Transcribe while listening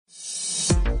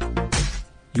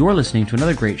You're listening to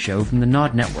another great show from the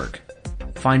Nod Network.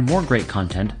 Find more great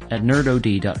content at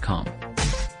nerdod.com.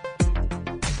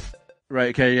 Right,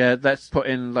 okay, yeah, let's put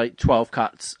in like 12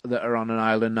 cats that are on an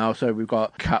island now, so we've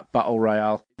got Cat Battle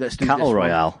Royale. Let's do Cattle this one.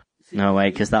 Royale? No,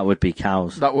 wait, because that would be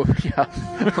cows. That would be, yeah.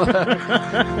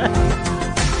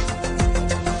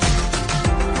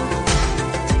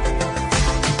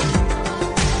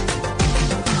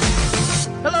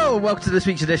 Hello, welcome to this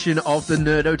week's edition of the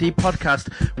Nerd OD podcast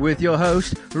with your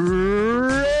host,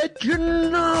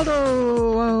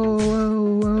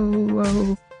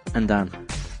 Reginaldo. And Dan.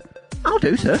 I'll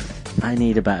do, sir. I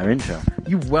need a better intro.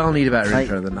 You well need a better Like,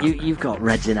 intro than that. You've got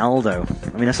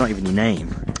Reginaldo. I mean, that's not even your name.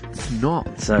 It's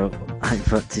not. So,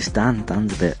 but just Dan.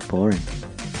 Dan's a bit boring.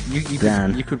 You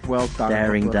Dan. you could well Dan.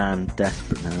 Daring Dan.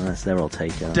 Desperate. No, they're all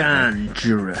taken.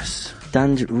 Dangerous.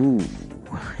 Ooh.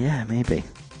 Yeah, maybe.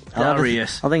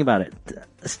 Darius. I'll think about it.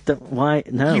 Why?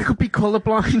 No. You could be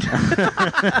colourblind.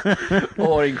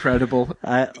 Or incredible.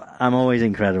 I'm always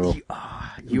incredible.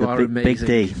 You are amazing. Big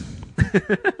D.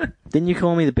 Didn't you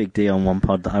call me the Big D on one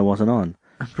pod that I wasn't on?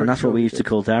 And that's what we used to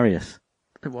call Darius.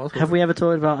 It was. Have we ever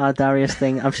talked about our Darius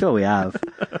thing? I'm sure we have.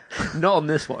 Not on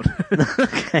this one.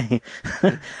 Okay.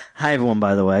 Hi everyone,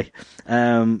 by the way.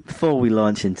 Before we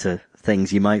launch into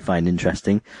things you might find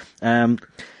interesting,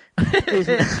 Here's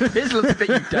a little bit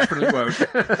you definitely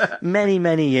won't.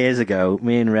 many years ago,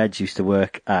 me and Reg used to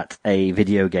work at a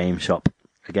video game shop,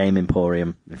 a game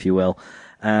emporium, if you will.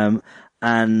 If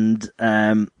I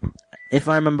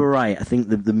remember right, I think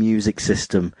the music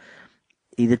system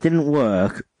either didn't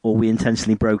work or we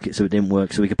intentionally broke it so it didn't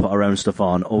work so we could put our own stuff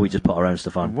on, or we just put our own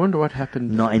stuff I on. wonder what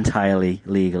happened. Not entirely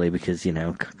legally because, you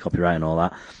know, copyright and all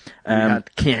that. We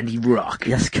had Candy Rock.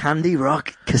 Yes, Candy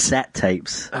Rock cassette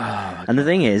tapes. Oh, and the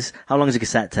thing is, how long is a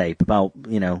cassette tape? About,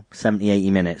 70, 80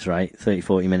 minutes, right? 30,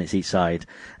 40 minutes each side.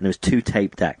 And there was 2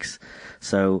 tape decks.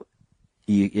 So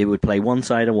it would play one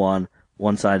side of one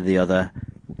side of the other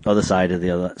side of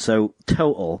the other. So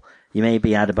total, you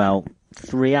maybe had about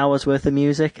 3 hours worth of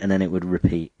music, and then it would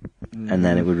repeat. And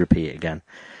then it would repeat again.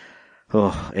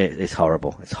 Oh, it's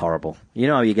horrible. It's horrible. You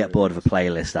know how you get bored of a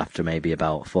playlist after maybe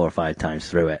about 4 or 5 times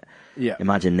through it? Yeah.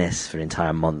 Imagine this for an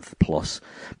entire month plus.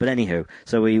 But anywho,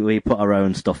 so we put our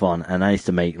own stuff on, and I used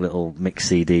to make little mix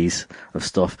CDs of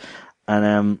stuff.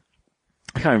 And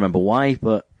I can't remember why,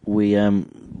 but we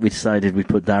decided we'd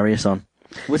put Darius on.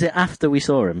 Was it after we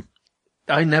saw him?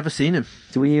 I never seen him.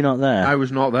 Were you not there? I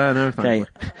was not there, no, Okay.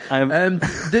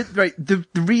 thankfully. The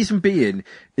reason being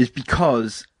is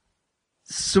because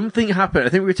something happened. I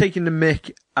think we were taking the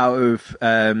mick out of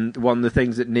one of the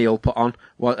things that Neil put on.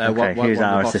 Who's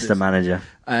our assistant manager?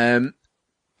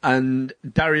 And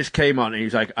Darius came on and he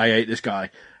was like, I hate this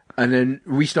guy. And then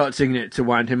we started singing it to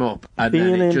wind him up. And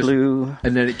then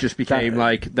it just became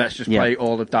like, let's just play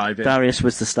all of Dive In. Darius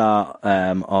was the star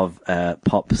of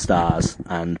Pop Stars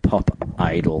and Pop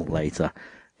Idol later.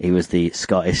 He was the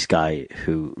Scottish guy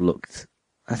who looked,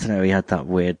 I don't know, he had that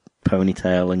weird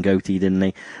ponytail and goatee, didn't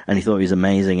he? And he thought he was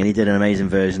amazing. And he did an amazing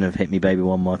version of Hit Me Baby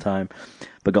One More Time,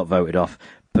 but got voted off.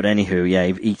 But anywho, yeah,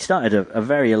 he started a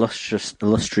very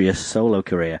illustrious solo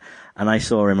career. And I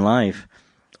saw him live,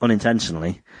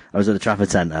 unintentionally. I was at the Trafford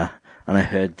Centre, and I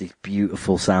heard these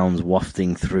beautiful sounds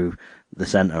wafting through the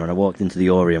centre, and I walked into the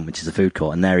Orient, which is a food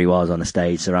court, and there he was on a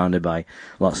stage surrounded by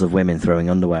lots of women throwing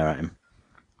underwear at him.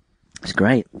 It's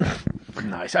great.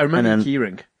 Nice. I remember the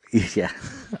keyring. Yeah.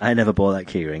 I never bought that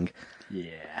keyring.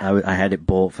 Yeah. I had it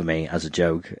bought for me as a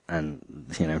joke, and,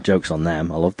 joke's on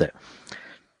them. I loved it.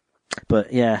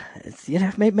 But, yeah,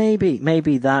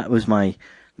 maybe that was my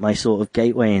sort of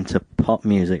gateway into pop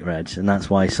music, Reg, and that's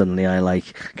why suddenly I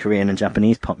like Korean and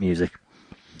Japanese pop music.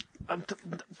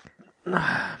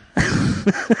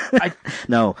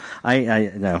 No,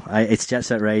 it's Jet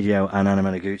Set Radio and Anna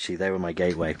Managuchi. They were my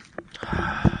gateway.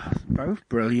 Both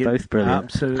brilliant.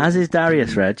 Absolutely. As is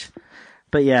Darius, Reg.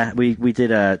 But yeah, we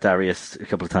did Darius a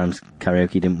couple of times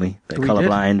karaoke, didn't we? Bit of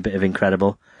Colourblind, bit of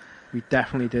Incredible. We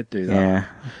definitely did do that. Yeah.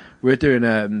 We're doing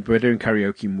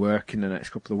karaoke and work in the next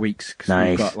couple of weeks because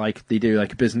nice. We've got they do a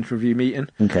business review meeting.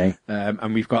 Okay.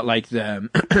 And we've got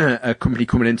a company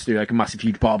coming in to do a massive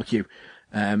huge barbecue.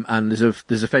 And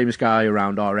there's a famous guy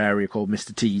around our area called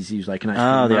Mr. T's. He's like an ice cream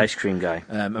man. The ice cream guy.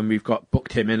 And we've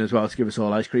booked him in as well to give us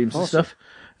all ice creams awesome.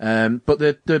 And stuff. But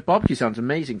the barbecue sounds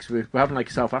amazing because we're having a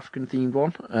South African themed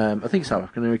one. I think South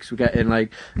African because we're getting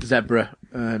zebra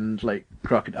and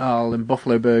crocodile and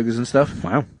buffalo burgers and stuff.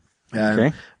 Wow.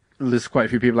 Okay. There's quite a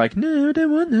few people no, I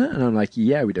don't want that, and I'm like,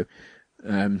 yeah, we do.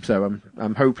 So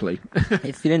I'm hopefully.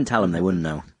 If you didn't tell them, they wouldn't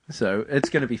know. So it's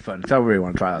going to be fun. So I really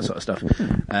want to try that sort of stuff.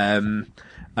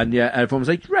 And yeah, everyone was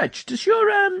like, Reg, does your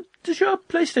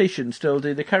PlayStation still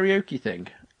do the karaoke thing?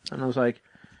 And I was like,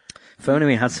 if only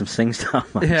we had some SingStar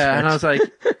mics. Yeah, and I was like,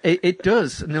 it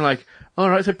does. And they're like, all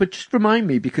right, so, but just remind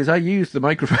me because I use the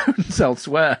microphones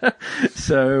elsewhere.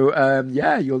 So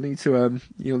yeah, you'll need to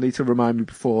remind me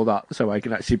before that so I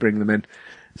can actually bring them in,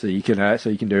 so you can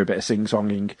do a bit of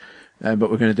sing-songing.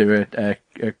 But we're going to do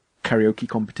a karaoke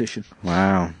competition.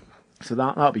 Wow. So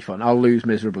that'll be fun. I'll lose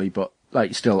miserably, but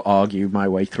like still argue my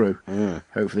way through,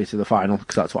 hopefully to the final,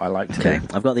 because that's what I like to do.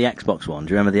 I've got the Xbox one.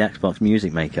 Do you remember the Xbox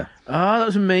Music Maker? Oh, that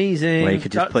was amazing. Where you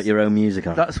could just put your own music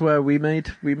on. That's where we made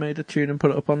a tune and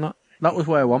put it up on that. That was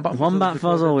where Wombat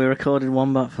Fuzzle. We recorded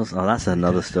Wombat Fuzzle. Oh, that's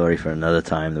another story for another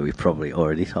time that we've probably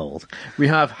already told. We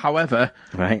have, however,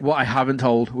 what I haven't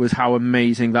told was how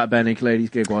amazing that Bare Naked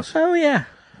Ladies gig was. Oh yeah,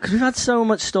 because we've had so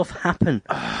much stuff happen.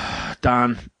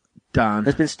 Dan.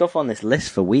 There's been stuff on this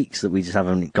list for weeks that we just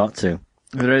haven't got to.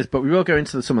 There is, but we will go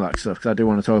into some of that stuff, because I do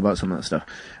want to talk about some of that stuff.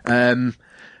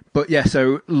 But yeah,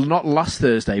 so not last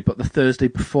Thursday, but the Thursday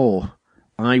before,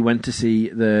 I went to see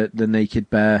the Naked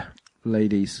Bare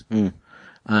Ladies.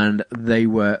 And they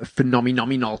were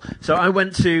phenomenal. So I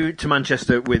went to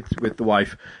Manchester with the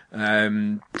wife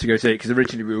to go see it, because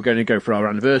originally we were going to go for our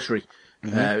anniversary,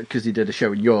 because he did a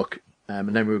show in York.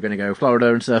 And then we were going to go to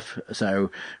Florida and stuff,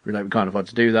 so we were like, we can't afford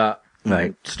to do that.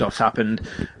 Right. Stuff's happened.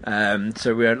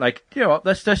 So we were like, you know what,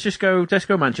 let's go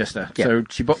Manchester. Yeah. So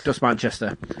she booked us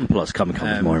Manchester. And plus, Comic-Con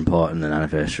is more important than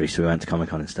anniversary, so we went to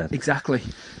Comic-Con instead. Exactly.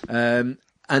 And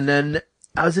then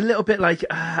I was a little bit like,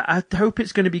 I hope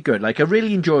it's going to be good. Like, I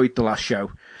really enjoyed the last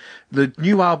show. The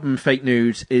new album, Fake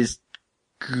News, is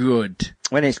good.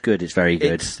 When it's good, it's very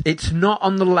good. It's not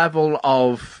on the level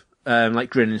of, like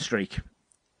Grin and Streak.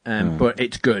 But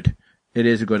it's good. It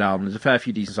is a good album. There's a fair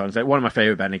few decent songs. Like one of my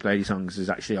favourite Bare Naked Lady songs is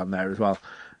actually on there as well.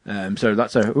 So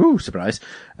that's a surprise.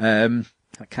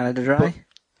 Like Canada Dry?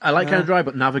 I like Canada Dry,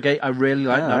 but Navigate, I really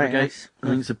like Navigate. Right, nice. I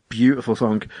think it's a beautiful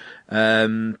song.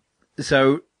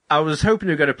 So I was hoping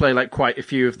we were going to play like quite a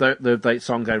few of the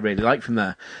songs I really like from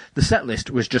there. The set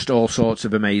list was just all sorts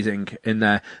of amazing in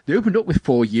there. They opened up with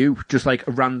For You, just like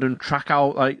a random track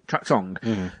song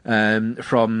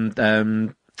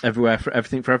from Everywhere for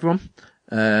Everything for Everyone.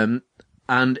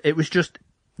 And it was just,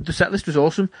 the set list was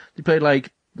awesome. They played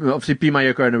like, obviously Be My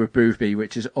Yoko Ono with Boothby,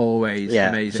 which is always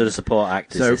amazing. So the support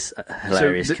act is this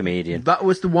hilarious comedian. That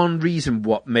was the one reason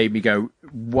what made me go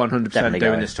 100%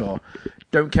 doing this tour.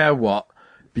 Don't care what,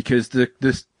 because the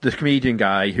comedian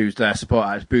guy who's their support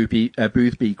act is Boothby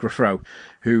Griffro,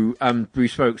 who we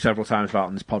spoke several times about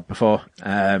on this pod before.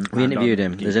 We interviewed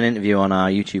him. There's an interview on our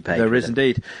YouTube page. There is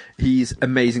indeed. He's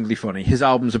amazingly funny. His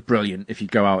albums are brilliant if you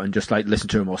go out and just like listen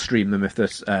to them or stream them if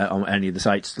there's on any of the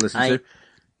sites to listen to.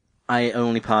 I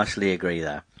only partially agree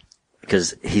there.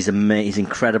 Because he's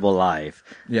incredible live,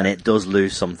 and it does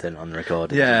lose something on the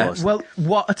recording. Yeah, well,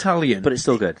 What Italian? But it's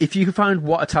still good. If you can find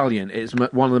What Italian, it's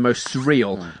one of the most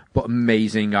surreal but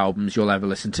amazing albums you'll ever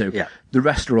listen to. Yeah. The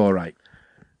rest are all right.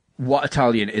 What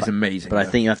Italian is amazing. But I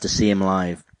think you have to see him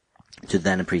live to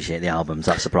then appreciate the albums.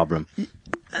 That's the problem.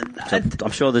 So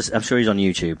I'm sure he's on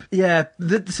YouTube. Yeah.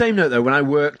 The same note though, when I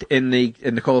worked in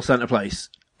the call centre place,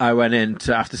 I went in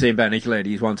after seeing Bare Naked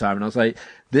Ladies one time, and I was like,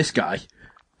 this guy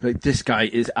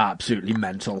is absolutely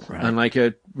mental. Right. And like,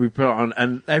 we put it on,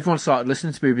 and everyone started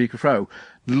listening to Boothby Crow,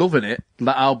 loving it,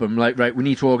 that album. Like, right, we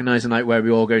need to organise a night where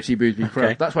we all go see Boothby Crow.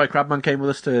 Okay. That's why Crabman came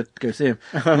with us to go see him.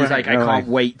 He's like, I can't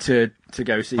wait to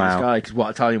go see this guy, because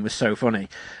What Italian was so funny.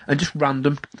 And just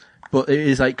random, but it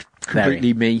is like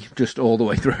completely me, just all the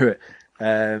way through it.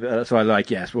 That's why I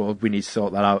like, yes, well, we need to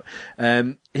sort that out.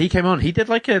 He came on, he did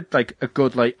like a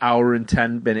good hour and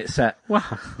 10-minute set.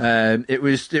 Wow. It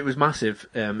was massive,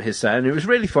 his set, and it was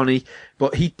really funny,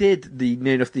 but he did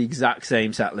near enough the exact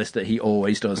same set list that he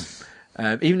always does.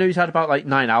 Even though he's had about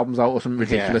 9 albums out or something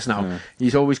ridiculous now,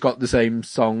 he's always got the same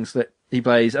songs that he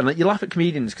plays, and you laugh at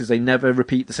comedians because they never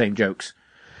repeat the same jokes.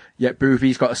 Yet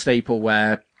Boothby's got a staple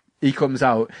where he comes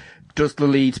out, does the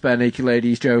Leeds Bare Naked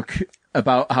Ladies joke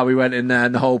about how he went in there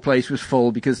and the whole place was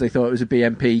full because they thought it was a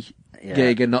BNP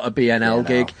gig and not a BNL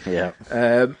gig. Yeah.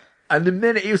 And the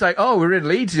minute he was like, oh, we were in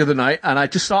Leeds the other night, and I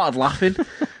just started laughing.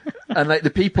 And the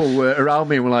people were around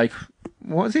me and were like,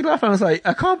 what's he laughing? I was like,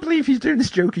 I can't believe he's doing this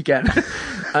joke again.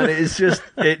 And it's just,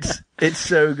 it's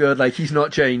so good. Like, he's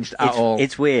not changed at all.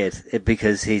 It's weird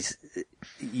because you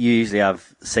usually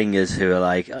have singers who are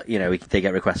like, they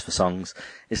get requests for songs.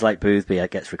 It's like Boothby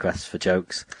gets requests for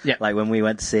jokes. Yeah. Like when we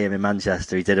went to see him in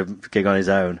Manchester, he did a gig on his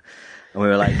own. And we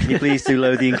were like, can you please do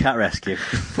Lothian Cat Rescue?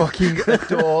 Fucking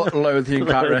adore Lothian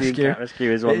Cat Lothian Rescue. Cat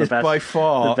Rescue is one of the best, by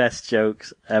far the best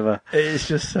jokes ever. It's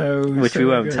just so. Which so we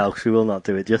won't good. tell because we will not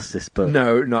do it justice. But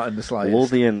No, not in the slightest.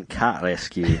 Lothian Cat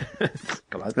Rescue.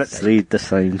 God's Let's sake. read the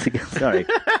sign together.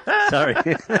 Sorry.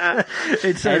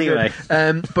 It's so Anyway.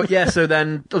 good. But yeah, so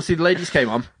then obviously the ladies came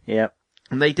on. Yep.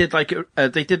 And they did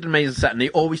they did an amazing set, and they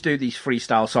always do these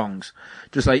freestyle songs,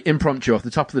 just like impromptu off the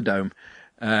top of the dome,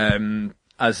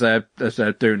 as they're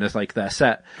doing as like their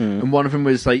set. And one of them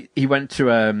was like he went to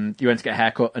get a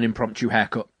haircut, an impromptu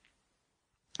haircut,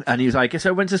 and he was like,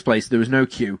 so I went to this place, there was no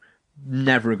queue,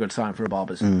 never a good time for a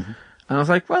barber's, and I was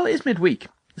like, well, it is midweek,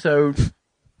 so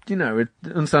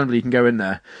understandably you can go in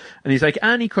there, and he's like,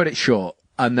 and he cut it short,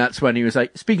 and that's when he was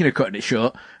like, speaking of cutting it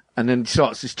short. And then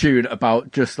starts this tune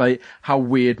about just like how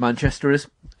weird Manchester is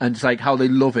and just like how they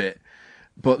love it.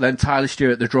 But then Tyler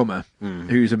Stewart, the drummer,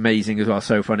 who's amazing as well,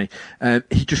 so funny,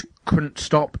 he just couldn't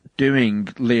stop doing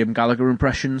Liam Gallagher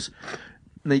impressions.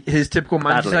 Like, his typical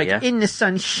man is like, in the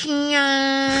sunshine,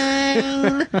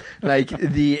 like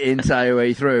the entire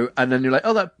way through. And then you're like,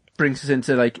 oh, that brings us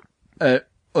into like,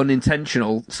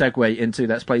 unintentional segue into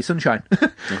Let's Play Sunshine.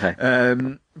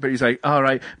 Okay. But he's like, all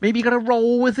right, maybe you got to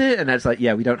roll with it. And it's like,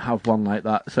 yeah, we don't have one like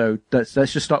that. So let's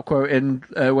just stop quoting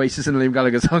Oasis and Liam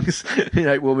Gallagher songs.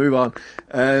 We'll move on.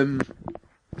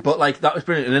 But like, that was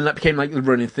brilliant. And then that became like the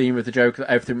running theme of the joke that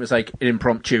everything was like an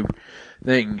impromptu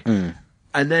thing.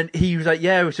 And then he was like,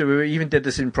 yeah, so we even did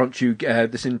this impromptu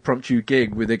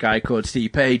gig with a guy called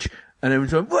Steve Page. And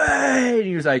everyone's like, way! And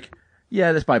he was like,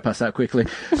 yeah, let's bypass that quickly.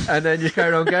 And then just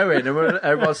carried on going. And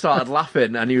everyone started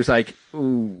laughing. And he was like,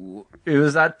 ooh,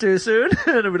 was that too soon?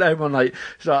 And everyone like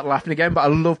started laughing again. But I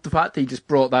loved the fact that he just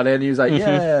brought that in. He was like,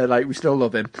 yeah, like we still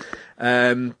love him.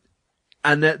 And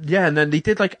then they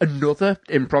did like another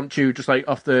impromptu, just like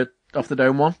off the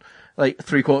dome one, like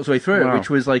 3/4 way through, which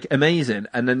was like amazing.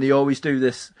 And then they always do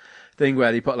this thing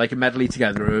where they put like a medley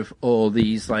together of all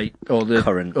these like all the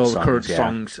current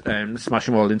songs and smash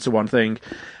them all into one thing.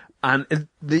 And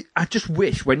I just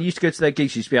wish when you used to go to their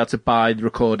gigs, you used to be able to buy the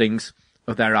recordings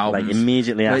of their albums. Like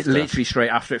immediately after. Literally straight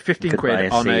after it. 15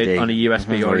 quid on a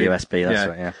USB or a USB, that's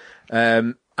right, yeah.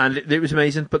 And it was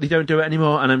amazing, but they don't do it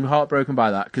anymore, and I'm heartbroken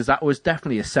by that, because that was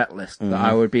definitely a set list that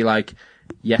I would be like,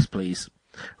 yes, please.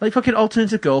 Like fucking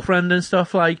Alternative Girlfriend and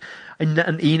stuff, like,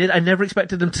 and Enid, I never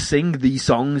expected them to sing these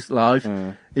songs live.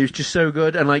 It was just so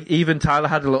good, and like, even Tyler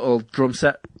had a little drum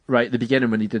set right at the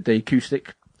beginning when he did the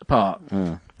acoustic part.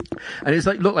 And it's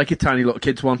like, looked like a tiny little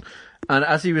kid's one. And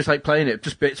as he was like playing it,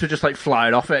 just bits were just like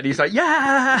flying off it, and he's like,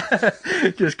 yeah!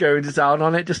 Just going to town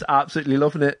on it, just absolutely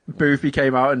loving it. Boofy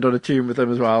came out and done a tune with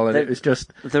them as well, and it was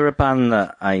just... They're a band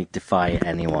that I defy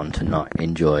anyone to not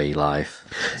enjoy live.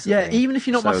 Yeah, even if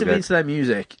you're not massively into their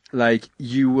music, like,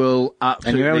 you will absolutely...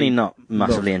 And you're only not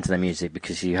massively into their music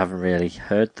because you haven't really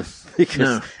heard them.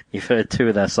 Because you've heard two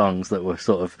of their songs that were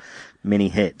sort of mini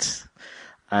hits.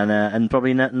 And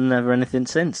probably never anything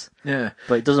since. Yeah.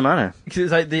 But it doesn't matter.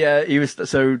 Because it's like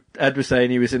Ed was saying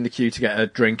he was in the queue to get a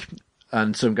drink,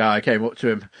 and some guy came up to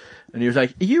him, and he was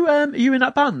like, are you in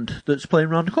that band that's playing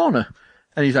around the corner?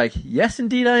 And he's like, yes,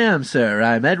 indeed I am, sir.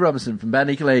 I'm Ed Robinson from Bare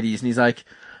Naked Ladies. And he's like,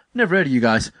 never heard of you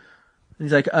guys. And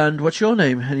he's like, and what's your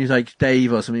name? And he's like,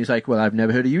 Dave or something. He's like, well, I've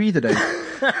never heard of you either, Dave.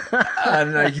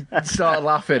 And I started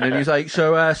laughing, and he's like,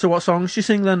 so what songs do you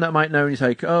sing then that I might know? And he's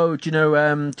like, oh, do you know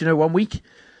 1 Week?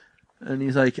 And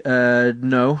he's like,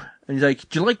 no. And he's like,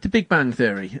 do you like The Big Bang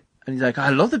Theory? And he's like, I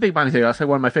love The Big Bang Theory. That's like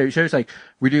one of my favorite shows. Like,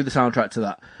 we do the soundtrack to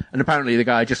that. And apparently the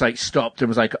guy just like stopped and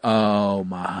was like, oh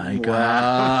my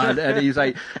God. And he's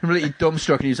like, completely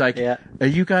dumbstruck. And he's like, are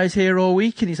you guys here all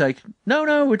week? And he's like,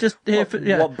 no, we're just here for,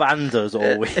 What band does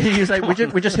all week? And he was like,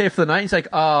 we're just here for the night. He's like,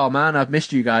 oh man, I've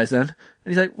missed you guys then.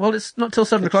 And he's like, well, it's not till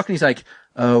 7 o'clock. And he's like,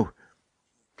 oh.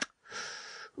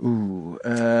 Ooh,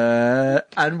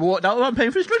 and what, that I'm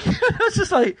paying for his drink? I was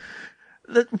just like,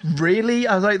 really?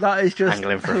 I was like, that is just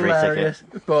angling for hilarious. A free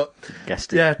ticket. But,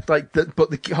 guessed yeah, like, but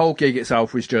the whole gig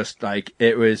itself was just like,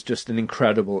 it was just an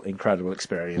incredible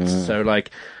experience. So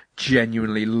like,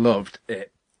 genuinely loved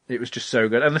it. It was just so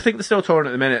good. And I think they're still touring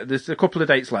at the minute. There's a couple of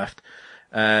dates left.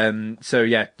 So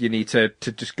yeah, you need to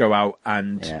just go out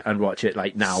and watch it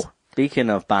like now. Speaking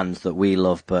of bands that we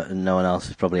love, but no one else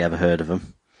has probably ever heard of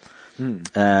them.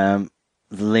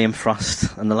 Liam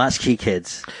Frost and the Latchkey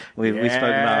Kids. We've spoken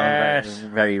about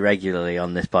them very regularly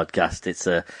on this podcast. It's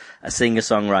a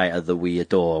singer-songwriter that we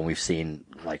adore, and we've seen,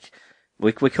 like,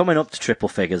 we're coming up to triple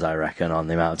figures, I reckon, on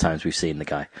the amount of times we've seen the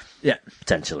guy. Yeah.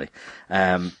 Potentially.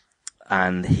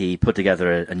 and he put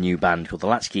together a new band called the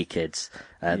Latchkey Kids,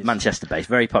 Manchester-based,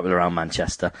 very popular around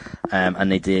Manchester,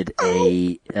 and they did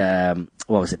a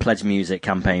Pledge Music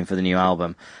campaign for the new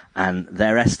album, and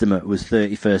their estimate was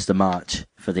 31st of March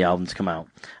for the album to come out.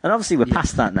 And obviously we're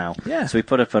past that now, so we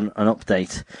put up an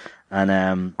update,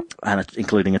 and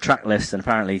including a track list, and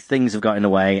apparently things have got in the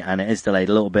way, and it is delayed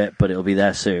a little bit, but it'll be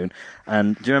there soon.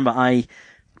 And do you remember I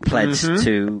pledged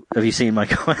to, have you seen my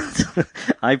comment?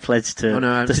 I pledged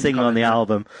to sing on the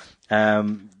album,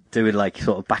 doing like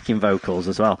sort of backing vocals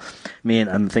as well. Me and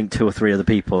I think 2 or 3 other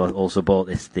people also bought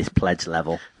this pledge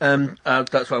level.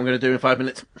 That's what I'm going to do in 5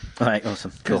 minutes. All right,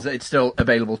 awesome. Because cool. It's still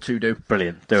available to do.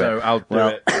 Brilliant. Do it. So I'll do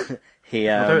it.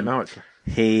 I'll do it now, actually.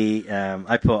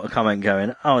 I put a comment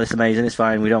going, oh, it's amazing, it's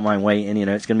fine, we don't mind waiting,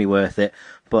 it's going to be worth it.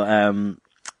 But,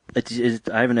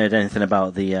 I haven't heard anything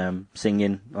about the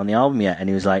singing on the album yet, and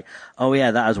he was like, "Oh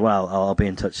yeah, that as well. I'll be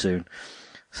in touch soon."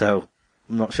 So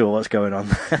I'm not sure what's going on.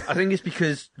 I think it's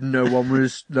because no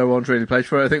one's really pledged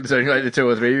for it. I think there's only like the 2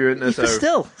 or 3 in there. So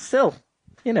still,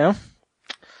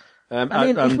 I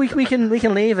mean, if we can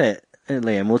leave it,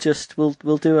 Liam.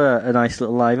 We'll do a nice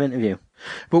little live interview.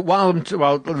 But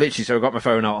literally, so I've got my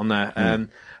phone out on there.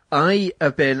 I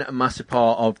have been a massive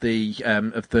part of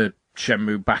the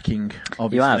Shenmue backing,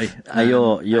 obviously. You have.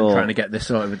 You're trying to get this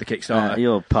sorted with the Kickstarter.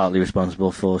 You're partly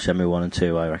responsible for Shenmue 1 and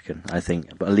 2, I reckon. I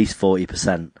think, but at least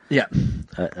 40%. Yeah,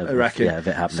 I reckon. Of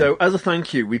it happening. So, as a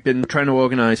thank you, we've been trying to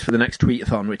organise for the next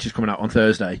tweetathon, which is coming out on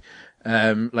Thursday.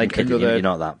 You're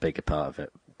not that big a part of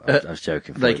it. I was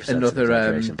joking. Like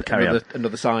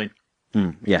another sign.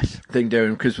 Yes. Thing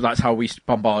doing, because that's how we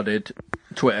bombarded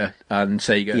Twitter and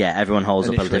Sega. Yeah, everyone holds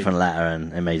up a different letter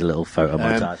and it made a little photo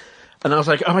montage. And I was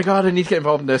like, oh my god, I need to get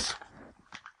involved in this.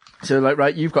 So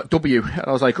right, you've got W. And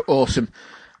I was like, awesome.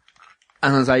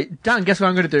 And I was like, Dan, guess what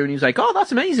I'm going to do? And he was like, oh,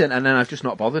 that's amazing. And then I've just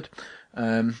not bothered.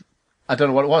 I don't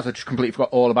know what it was. I just completely forgot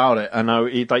all about it.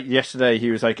 And yesterday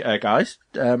he was like, guys,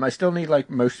 I still need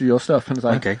like most of your stuff. And I was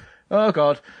like, okay. Oh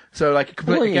god. So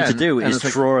completely all you need to do is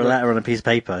draw a letter on a piece of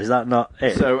paper. Is that not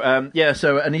it? So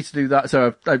so I need to do that.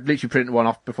 So I've literally printed one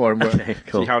off before and okay,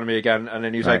 cool. he hounded me again, and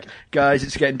then he was like, guys,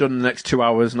 it's getting done in the next 2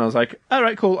 hours, and I was like, all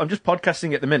right, cool. I'm just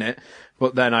podcasting at the minute,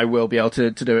 but then I will be able to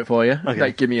do it for you. Okay.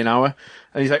 Like, give me an hour.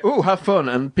 And he's like, oh, have fun.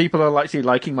 And people are actually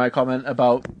liking my comment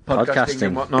about podcasting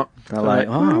and whatnot. They're like,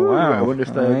 oh wow. I wonder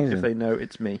if they know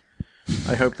it's me.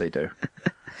 I hope they do.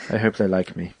 I hope they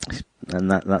like me. And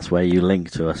that's where you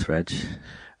link to us, Reg.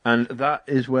 And that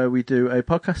is where we do a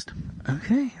podcast.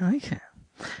 Okay, I like it.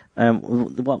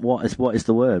 What is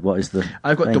the word? What is the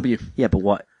I've got thing? W. Yeah, but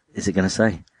what is it going to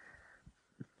say?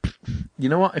 You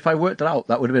know what? If I worked it out,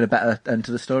 that would have been a better end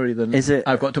to the story than is it,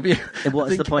 I've got W.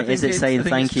 What's the point? Is it saying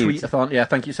thank you? Tweetathon. Yeah,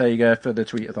 thank you, Sega, for the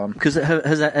tweetathon. Because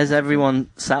has everyone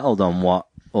settled on what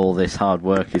all this hard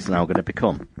work is now going to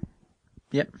become?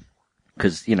 Yep.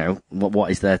 Because,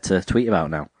 what is there to tweet about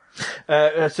now?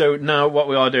 So now what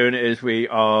we are doing is we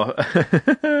are,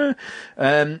 I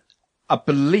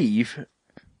believe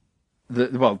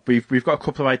that, we've got a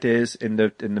couple of ideas in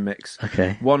the mix.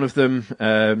 Okay. One of them,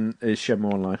 is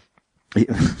Shenmue Online.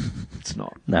 It's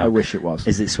not. No. I wish it was.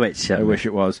 Is it Switch? Shenmue? I wish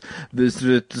it was. There's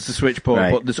the Switch port,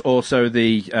 right. But there's also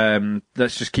the,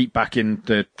 let's just keep backing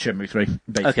the Shenmue 3,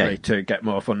 basically, to get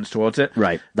more funds towards it.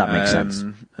 Right. That makes sense.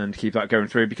 And keep that going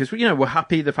through because, we're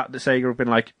happy the fact that Sega have been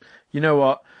like, you know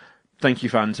what? Thank you,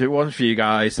 fans. If it wasn't for you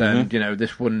guys, then,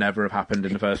 this would never have happened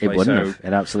in the first place. It wouldn't have.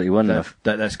 It absolutely wouldn't have.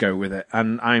 Let's go with it.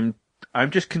 And I'm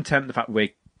just content the fact we're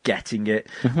getting it.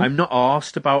 I'm not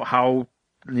asked about how,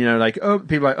 people are like,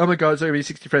 oh my god, it's only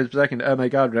 60 frames per second. Oh my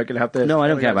god, we're not going to have this. No, I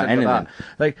don't care about anything.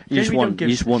 Like, you just want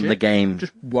the game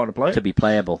just want to play to be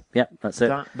playable. Yep, that's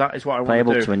it. That is what I want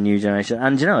playable to do. to a new generation.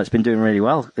 And, it's been doing really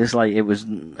well. It's like it was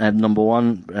number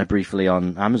one briefly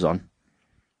on Amazon.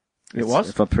 It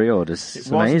was for pre-orders. It's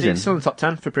amazing. It's still in the top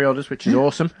 10 for pre-orders, which is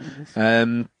awesome.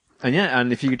 And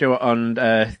if you do it on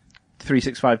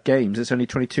 365 Games, it's only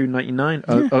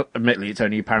 $22.99. Admittedly, it's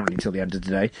only apparently until the end of the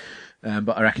day,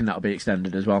 but I reckon that'll be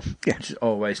extended as well. Yeah, which is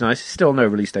always nice. Still no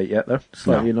release date yet, though.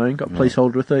 Slightly annoying. Got a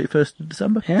placeholder of 31st of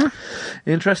December. Yeah,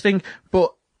 interesting.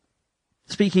 But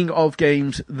speaking of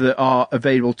games that are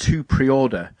available to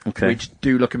pre-order, which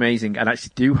do look amazing and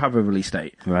actually do have a release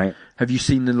date. Right. Have you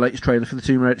seen the latest trailer for the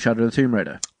Shadow of the Tomb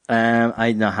Raider?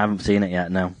 I haven't seen it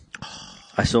yet, no.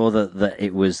 I saw that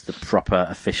it was the proper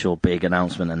official big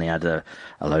announcement and they had a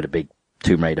load of big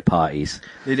Tomb Raider parties.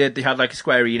 They did. They had like a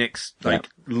Square Enix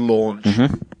launch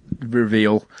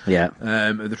reveal of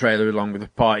the trailer along with the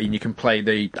party, and you can play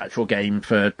the actual game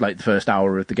for like the first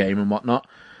hour of the game and whatnot.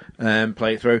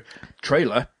 Play it through.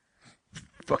 Trailer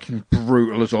fucking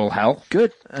brutal as all hell.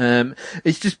 Good.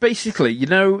 It's just basically, you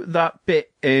know, that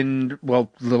bit in,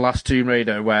 well, the last Tomb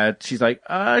Raider where she's like,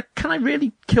 can I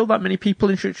really kill that many people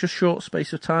in such a short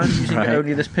space of time using Right.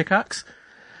 only this pickaxe?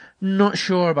 Not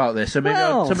sure about this. So maybe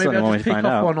Well, I'll just pick find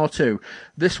off out. one or two.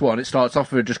 This one, it starts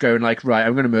off with just going like, right,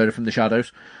 I'm going to murder from the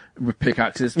shadows with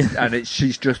pickaxes. And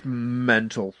she's just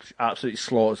mental. She absolutely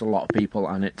slaughters a lot of people,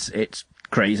 and it's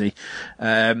crazy.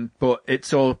 But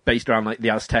it's all based around like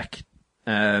the Aztec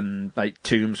like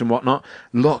tombs and whatnot.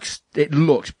 It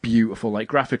looks beautiful. Like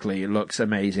graphically, it looks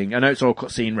amazing. I know it's all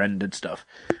cutscene rendered stuff,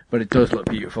 but it does look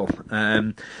beautiful.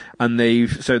 And they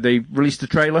released a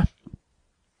trailer.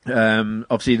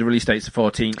 Obviously the release date's the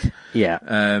 14th. Yeah.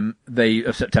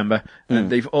 Of September. And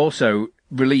they've also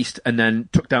released and then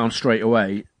took down straight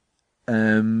away,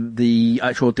 the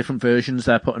actual different versions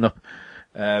they're putting up,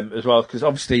 as well. Because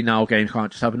obviously now games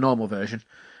can't just have a normal version.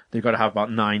 They've got to have about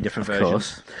 9 different versions.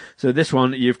 Course. So this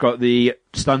one, you've got the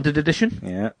Standard Edition,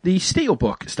 Yeah. the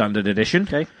Steelbook Standard Edition,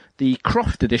 Okay. the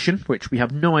Croft Edition, which we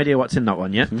have no idea what's in that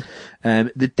one yet,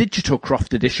 the Digital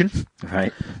Croft Edition,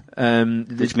 Right.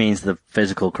 Which means the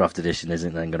physical Croft Edition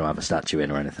isn't then going to have a statue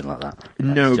in or anything like that.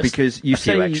 No, That's just because you a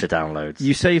few say- extra downloads.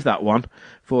 you save that one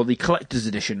for the Collector's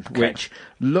Edition, which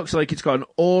looks like it's got an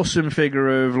awesome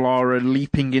figure of Lara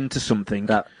leaping into something.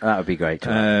 That would be great.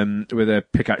 To have. With a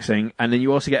pickaxe thing, and then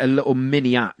you also get a little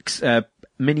mini axe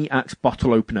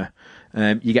bottle opener.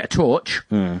 You get a torch,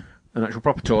 an actual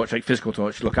proper torch, like physical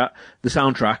torch to look at, the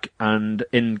soundtrack, and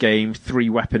in-game 3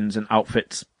 weapons and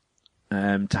outfits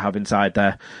to have inside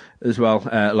there as well,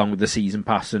 along with the season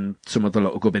pass and some of the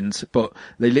little gubbins. But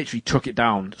they literally took it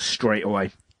down straight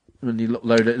away. When you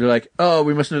load it, they're like, "Oh,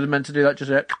 we mustn't have meant to do that just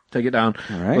yet. Take it down."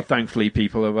 Right. But thankfully,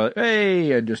 people are like,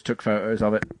 "Hey," and just took photos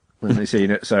of it when they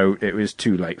seen it. So it was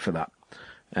too late for that.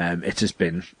 It has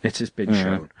been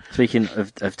shown. Speaking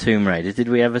of Tomb Raider, did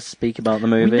we ever speak about the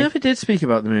movie? We never did speak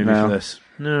about the movie No. for this.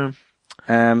 No,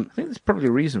 I think there's probably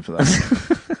a reason for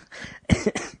that.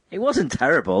 It wasn't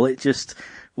terrible. It just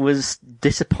was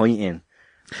disappointing.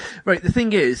 Right. The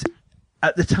thing is,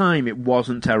 at the time, it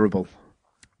wasn't terrible.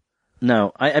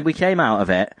 No, we came out of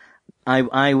it.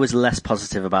 I was less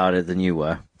positive about it than you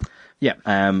were. Yeah.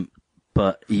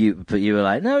 But you were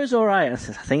like, no, it's all right. I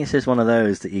think it's just one of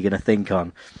those that you're going to think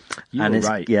on. You and were it's,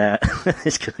 right. Yeah,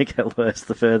 it's going to get worse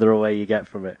the further away you get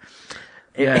from it.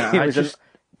 Yeah, it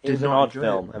was an odd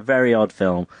film, a very odd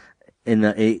film. In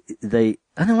that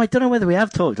I don't know whether we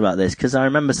have talked about this, because I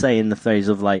remember saying the phrase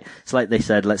of like, it's like they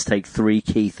said, let's take 3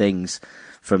 key things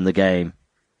from the game.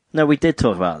 No, we did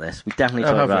talk about this. We definitely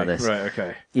talked about this. Right.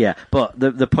 Okay. Yeah, but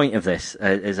the point of this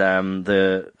is I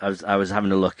was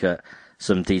having a look at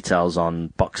some details on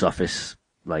box office.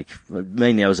 Like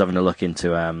mainly, I was having a look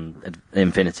into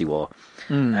Infinity War.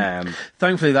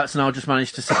 Thankfully, that's now just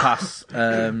managed to surpass.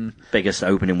 Biggest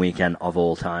opening weekend of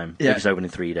all time. Yeah. Biggest opening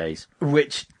 3 days.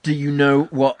 Which do you know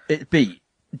what it beat?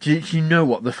 Do you know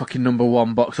what the fucking number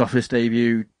 1 box office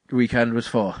debut weekend was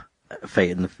for?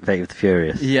 Fate of the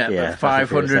Furious. Yeah,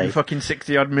 Fast and Furious 8.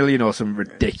 560 odd million or something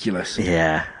ridiculous.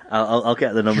 Yeah, I'll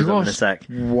get the numbers up in a sec.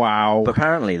 Wow. But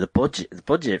apparently the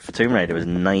budget for Tomb Raider was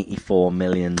 $94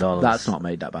 million. That's not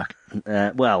made that back.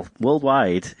 Well,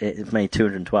 worldwide it made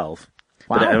 212,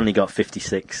 but it Wow. only got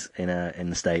 56 in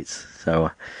the States. So,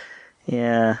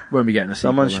 yeah, Won't be getting a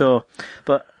sequel. I'm unsure.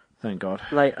 But Thank God.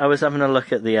 like, I was having a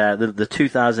look at the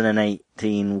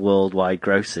 2018 worldwide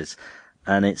grosses,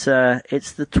 and it's the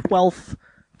 12th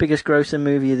biggest grossing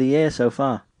movie of the year so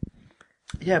far.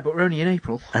 Yeah, but we're only in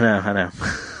April. I know.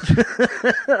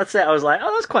 That's it. I was like,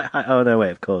 oh, that's quite high. Oh, no,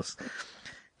 wait, of course.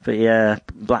 But yeah,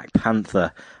 Black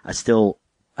Panther, I still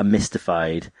am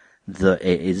mystified that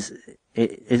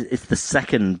it's the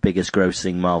second biggest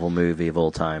grossing Marvel movie of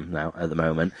all time now, at the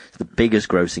moment. It's the biggest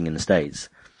grossing in the States.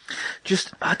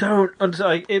 I don't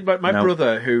understand. My No.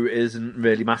 brother, who isn't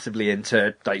really massively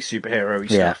into like superhero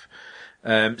Yeah.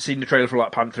 stuff, seen the trailer for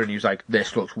Black Panther and he was like,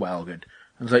 "This looks well good."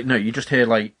 I was like, "No, you just hear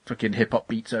like fucking hip hop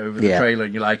beats over the Yeah. trailer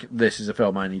and you're like, this is a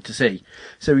film I need to see."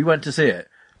 So we went to see it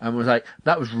and was like,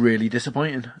 "That was really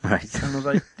disappointing." Right. And I was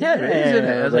like, "Yeah, it is, isn't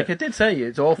it?" I was like, "I did say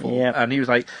it's awful." Yeah. And he was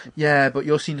like, "Yeah, but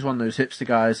you're seen as one of those hipster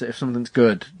guys that if something's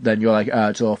good, then you're like,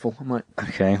 it's awful." I'm like,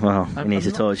 Okay, well, we need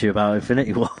to talk to you about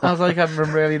Infinity War. I was like, I'm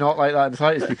really not like that in the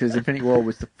slightest because Infinity War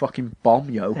was the fucking bomb,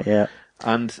 yo. Yeah.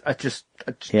 And I just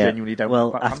Yeah. genuinely don't.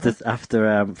 Well, like Black Panther.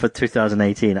 after for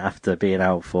 2018, after being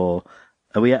out for,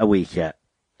 are we at a week yet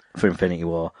for Infinity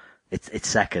War? It's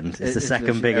second. It's the It's second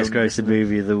literally biggest only grossing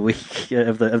movie of the week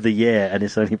of the year, and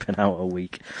it's only been out a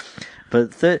week.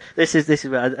 But this is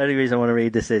the only reason I want to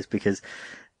read this is because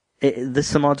there's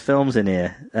some odd films in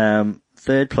here.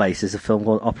 third place is a film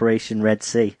called Operation Red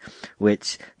Sea,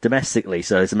 which domestically,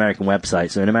 so it's an American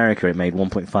website, so in America it made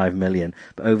 1.5 million,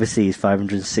 but overseas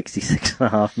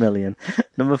 566.5 million.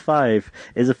 Number 5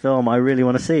 is a film I really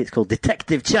want to see. It's called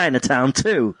Detective Chinatown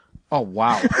 2. Oh,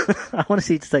 wow. I want to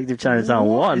see Detective Chinatown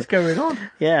 1. What is going on?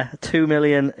 Yeah, 2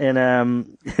 million in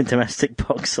domestic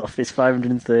box office,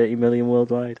 530 million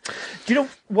worldwide. Do you know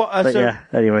what? But yeah,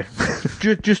 anyway.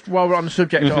 Just while we're on the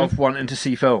subject of wanting to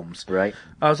see films, Right.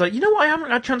 I was like, you know what? I haven't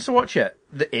had a chance to watch yet.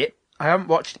 I haven't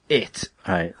watched It.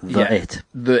 Right, It.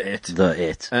 The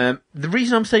It. The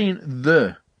reason I'm saying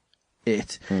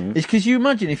It is because you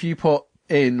imagine if you put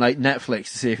in like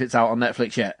Netflix to see if it's out on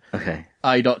Netflix yet. Okay.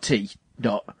 I.T.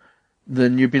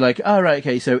 Then you'd be like, oh, right,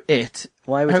 okay, so It.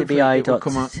 Why would it be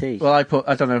I.T? Well, I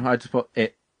don't know, I just put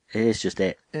It. It is just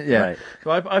It. Yeah. Right. So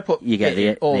I put You get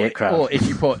it the It crowd. Or if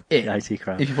you put It. The IT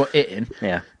crowd. If you put It in.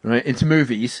 Yeah. Right, into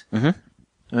movies.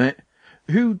 Mm-hmm. Right.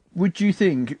 Who would you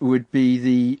think would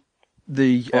be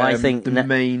I think the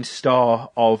main star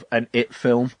of an It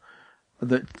film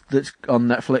that's on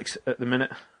Netflix at the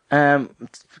minute?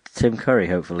 Tim Curry,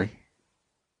 hopefully.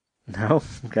 No?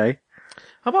 Okay.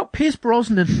 How about Pierce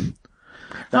Brosnan?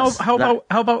 How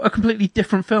about a completely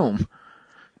different film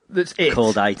that's It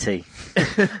called IT?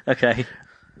 Okay.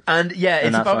 And yeah, And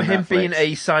it's that's about on him Netflix. being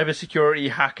a cybersecurity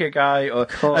hacker guy, or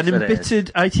course an it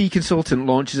embittered IT consultant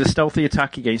launches a stealthy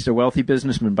attack against a wealthy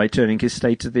businessman by turning his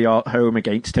state-of-the-art home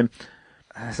against him.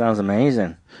 That sounds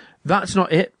amazing. That's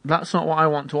not it. That's not what I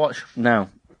want to watch No.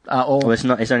 at all. Well, it's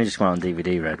not. It's only just come out on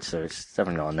DVD, Red, so it's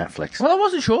definitely not on Netflix. Well, I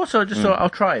wasn't sure, so I just thought I'll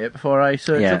try it before I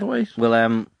search other ways.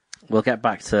 We'll get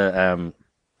back to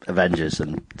Avengers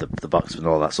and the box and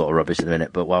all that sort of rubbish in a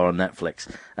minute, but while we're on Netflix,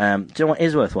 do you know what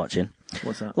is worth watching?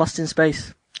 What's that? Lost in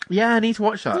Space. Yeah, I need to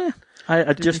watch that. Yeah.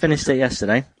 I just finished it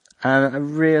yesterday, and I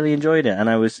really enjoyed it, and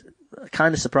I was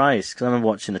kind of surprised, because I remember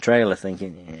watching the trailer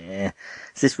thinking, is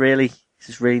this really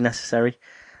necessary?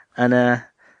 And,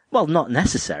 well, not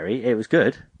necessary, it was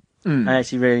good. I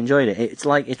actually really enjoyed it.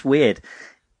 It's weird.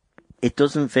 It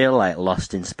doesn't feel like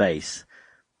Lost in Space,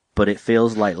 but it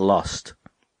feels like Lost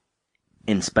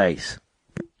in space.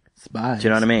 Spies. Do you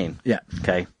know what I mean? Yeah.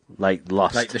 Okay. Like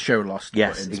Lost. Like the show Lost.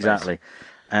 Yes, but in exactly.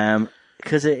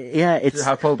 Because it's... Does it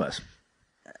have polar bears?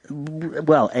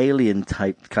 Well, alien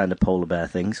type kind of polar bear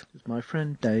things. My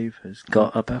friend Dave has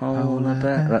Got a polar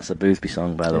bear. That's a Boothby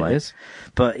song, by the way. It is.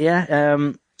 But yeah,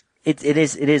 it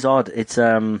is odd. It's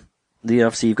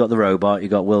obviously you've got the robot, you've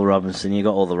got Will Robinson, you've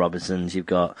got all the Robinsons, you've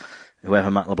got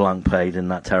whoever Matt LeBlanc played in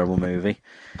that terrible movie.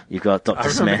 You've got Dr. I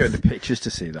remember Smith. going to pictures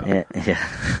to see that. Yeah.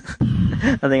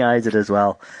 I think I did as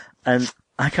well. And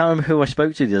I can't remember who I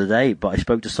spoke to the other day, but I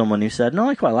spoke to someone who said, no,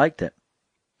 I quite liked it.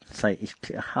 It's like,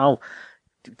 how?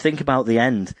 Think about the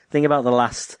end. Think about the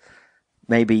last,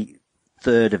 maybe,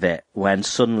 third of it, when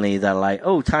suddenly they're like,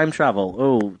 oh, time travel.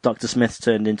 Oh, Dr. Smith's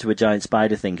turned into a giant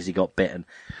spider thing because he got bitten.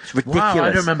 It's ridiculous. Wow, I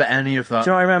don't remember any of that.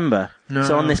 Do you know what I remember? No.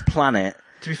 So on this planet,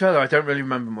 To be fair, though, I don't really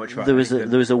remember much about there was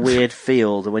anything. a weird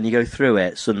field, and when you go through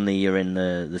it, suddenly you're in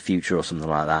the future or something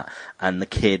like that, and the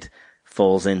kid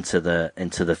falls into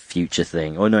the future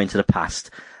thing, or no, into the past,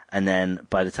 and then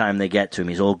by the time they get to him,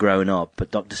 he's all grown up,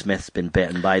 but Dr. Smith's been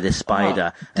bitten by this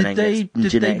spider, and then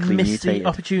gets genetically miss mutated. the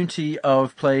opportunity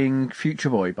of playing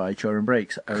Future Boy by Turin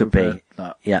Breaks? Could be.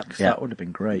 That. Yeah, 'Cause yeah. that would have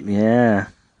been great. Yeah.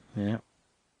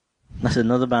 That's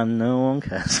another band no one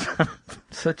cares about.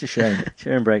 Such a shame.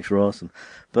 Turin Breaks were awesome.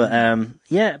 But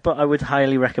but I would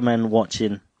highly recommend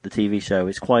watching the TV show.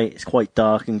 It's quite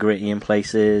dark and gritty in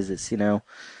places. It's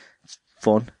it's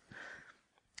fun.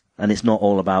 And it's not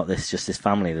all about this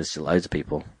family. There's loads of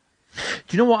people.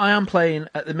 Do you know what I am playing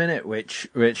at the minute, which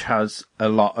has a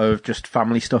lot of just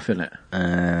family stuff in it?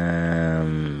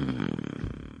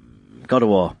 God of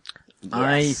War.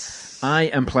 Yes. I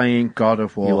am playing God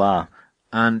of War. You are.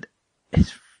 And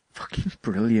it's fucking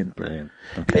brilliant. Brilliant.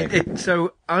 Okay.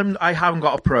 So I haven't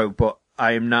got a Pro, but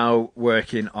I am now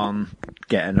working on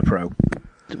getting a Pro.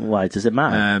 Why does it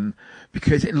matter?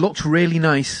 Because it looks really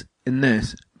nice in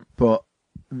this, but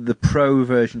the Pro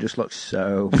version just looks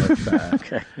so much better.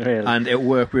 Okay, really. And it'll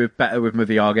work better with my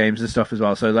VR games and stuff as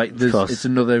well. So it's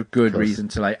another good reason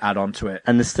to add on to it.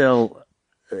 And there's still,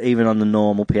 even on the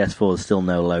normal PS4, there's still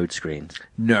no load screens.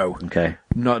 No. Okay.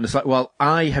 Not in the slightest. Well,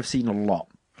 I have seen a lot.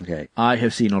 Okay. I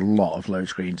have seen a lot of load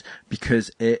screens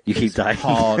because You keep dying.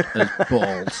 hard as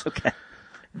balls. Okay.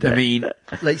 I mean,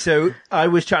 so I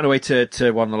was chatting away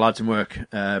to one of the lads in work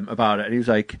about it, and he was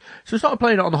like, so I started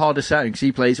playing it on the hardest setting, because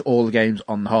he plays all the games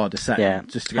on the hardest setting. Yeah.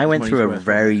 Just to get I went his through a money's worth.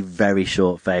 very, very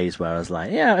short phase where I was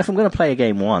like, yeah, if I'm going to play a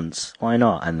game once, why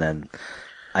not? And then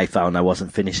I found I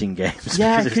wasn't finishing games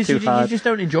Yeah, because it's because too you hard. just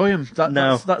don't enjoy them.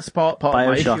 That's part of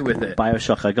my issue with it.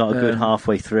 Bioshock, I got a good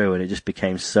halfway through and it just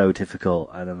became so difficult.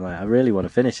 And I'm like, I really want to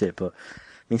finish it, but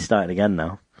I'm starting again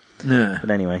now. Yeah.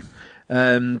 But anyway.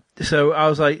 So I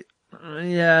was like,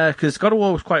 yeah, because God of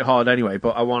War was quite hard anyway,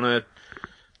 but I want to,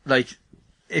 like,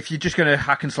 if you're just going to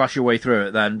hack and slash your way through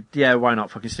it, then yeah, why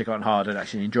not fucking stick it on hard and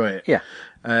actually enjoy it? Yeah.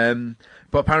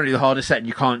 But apparently the hardest setting,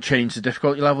 you can't change the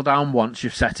difficulty level down once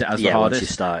you've set it as the hardest. Once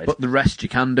you started. But the rest you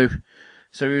can do.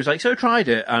 So he was like, so I tried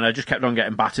it, and I just kept on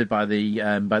getting battered by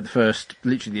the first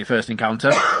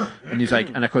encounter. And he's like,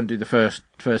 and I couldn't do the first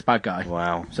bad guy.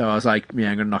 Wow. So I was like,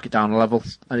 yeah, I'm going to knock it down a level.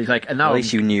 And he's like, and now. At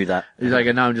least you knew that. He's like,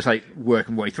 and now I'm just like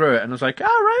working my way through it. And I was like, oh,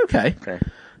 right, okay. Okay.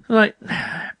 I'm like,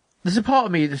 there's a part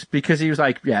of me, because he was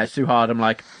like, yeah, it's too hard. I'm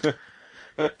like,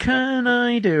 can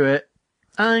I do it?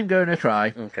 I'm going to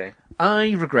try. Okay.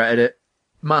 I regretted it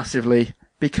massively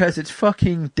because it's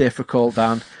fucking difficult,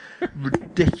 Dan.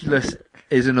 Ridiculous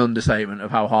is an understatement of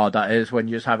how hard that is when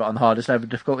you just have it on the hardest ever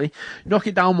difficulty. Knock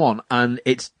it down one and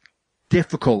it's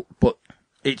difficult, but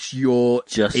it's your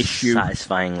just issue.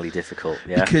 Satisfyingly difficult,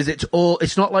 yeah. Because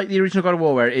it's not like the original God of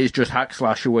War where it is just hack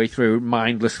slash your way through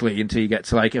mindlessly until you get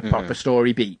to like a proper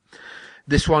story beat.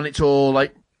 This one, it's all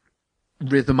like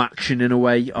rhythm action in a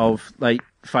way of like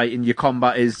fighting. Your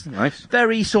combat is Nice.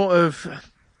 very sort of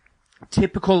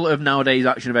typical of nowadays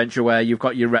action adventure where you've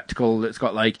got your reticle that's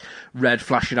got like red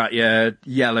flashing at you,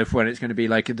 yellow for when it's going to be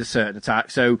like a certain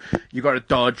attack. So you've got to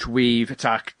dodge, weave,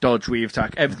 attack, dodge, weave,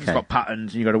 attack. Everything's got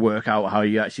patterns and you've got to work out how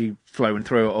you actually flowing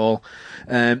through it all.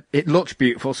 It looks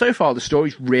beautiful. So far the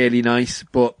story's really nice,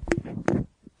 but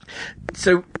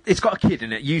so it's got a kid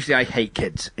in it. Usually I hate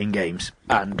kids in games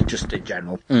and just in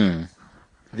general.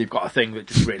 They've got a thing that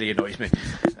just really annoys me.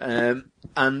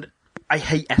 And I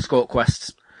hate escort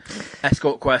quests.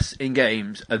 Escort quests in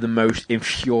games are the most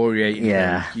infuriating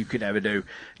thing you could ever do.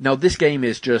 Now, this game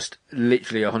is just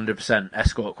literally 100%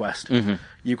 escort quest.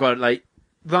 You've got, like,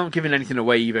 without giving anything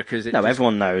away either, because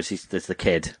everyone knows there's the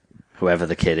kid, whoever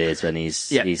the kid is, and he's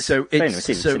so famous.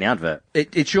 It's in the advert.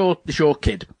 It's your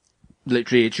kid.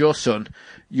 Literally, it's your son.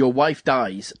 Your wife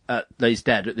dies, lays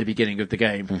dead at the beginning of the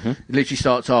game. It literally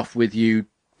starts off with you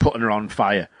putting her on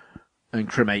fire and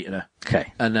cremating her.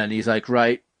 Okay. And then he's like,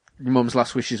 right, your mum's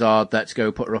last wishes are, let's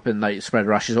go put her up and like spread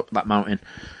her ashes up that mountain.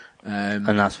 And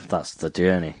that's the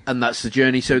journey. And that's the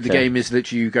journey. So the game is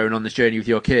literally you going on this journey with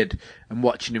your kid and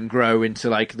watching him grow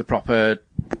into like the proper,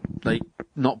 like,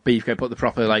 not beefcake, but the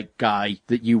proper like guy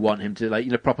that you want him to, like,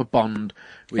 you know, proper bond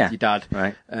with your dad.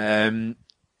 Right. And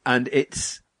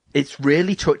it's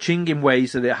really touching in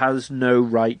ways that it has no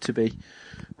right to be.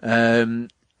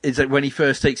 It's like when he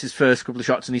first takes his first couple of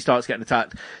shots and he starts getting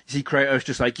attacked, you see Kratos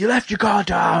just like, you left your guard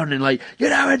down, and like, you're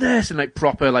doing this, and like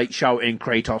proper like shouting,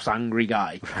 Kratos angry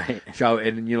guy. Right.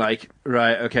 Shouting, and you're like,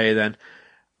 right, okay then.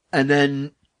 And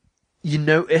then you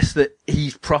notice that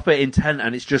he's proper intent,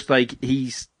 and it's just like,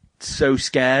 he's so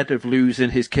scared of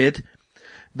losing his kid.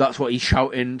 That's what he's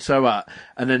shouting so at.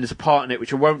 And then there's a part in it,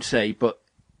 which I won't say, but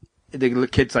the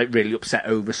kid's like really upset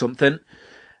over something.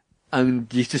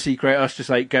 And you just see Kratos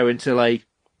just like go into like,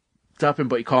 tap him,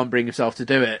 but he can't bring himself to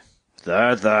do it.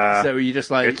 There. So you just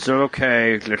like, it's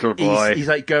okay, little boy. He's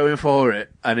like going for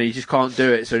it, and he just can't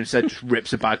do it. So instead, just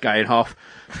rips a bad guy in half,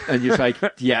 and you're just like,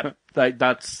 yeah, like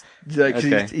that's like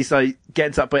he's like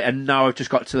getting to that point. And now I've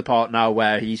just got to the part now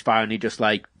where he's finally just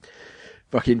like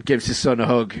fucking gives his son a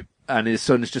hug, and his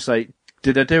son's just like,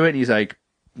 "Did I do it?" And he's like,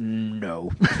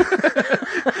 "No."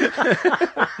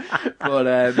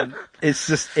 But it's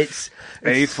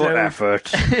A for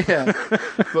effort. Yeah.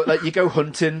 But like you go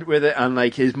hunting with it, and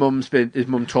like his mum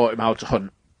taught him how to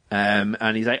hunt.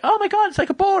 And he's like, "Oh my god, it's like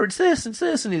a boar, it's this,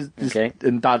 and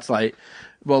and dad's like,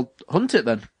 "Well, hunt it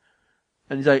then."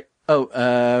 And he's like,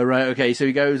 "Oh, right, okay." So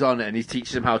he goes on it and he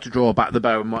teaches him how to draw back the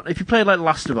bow and what. If you play like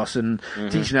Last of Us and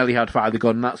teaching Ellie how to fire the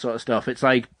gun and that sort of stuff, it's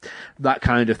like that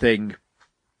kind of thing,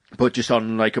 but just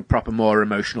on like a proper more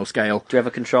emotional scale. Do you ever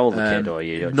control the kid, or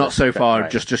you? Not so far,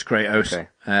 right. just Kratos. Okay.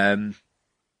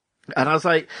 And I was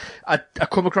like, I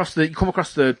come across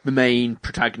the main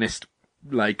protagonist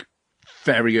like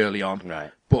very early on,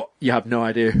 right? But you have no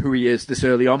idea who he is this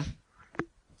early on.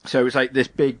 So it's like this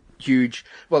big, huge,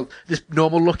 this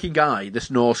normal looking guy, this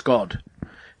Norse god,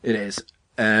 it is,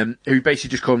 who basically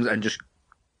just comes and just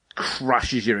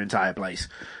crashes your entire place.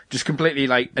 Just completely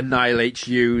like annihilates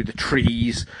you, the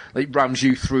trees, like rams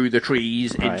you through the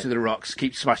trees into the rocks,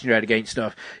 keeps smashing your head against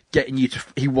stuff, getting you to,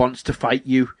 he wants to fight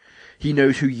you. He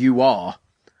knows who you are.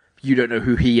 You don't know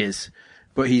who he is.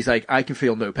 But he's like, I can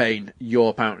feel no pain. You're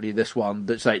apparently this one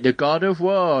that's like the God of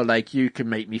War. Like, you can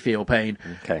make me feel pain.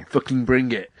 Okay. Fucking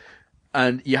bring it.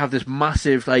 and you have this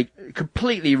massive, like,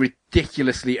 completely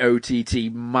ridiculously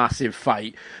OTT massive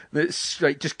fight that's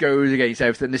like just goes against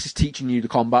everything. This is teaching you the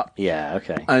combat. Yeah,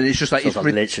 okay. And it's just like, So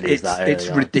it's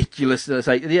ridiculous. It's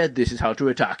like, yeah, this is how to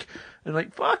attack. And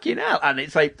like, fucking hell. And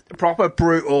it's like proper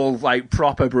brutal,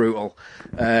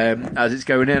 as it's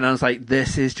going in. And I was like,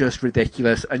 this is just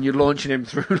ridiculous. And you're launching him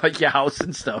through like your house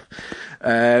and stuff.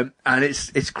 And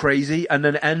it's crazy. And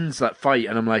then it ends that fight.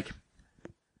 And I'm like,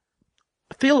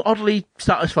 I feel oddly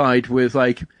satisfied with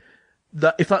like,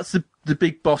 that if that's the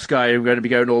big boss guy, I'm going to be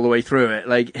going all the way through it.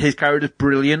 Like, his character's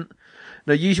brilliant.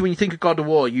 Now, usually when you think of God of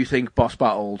War, you think boss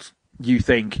battles. You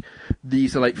think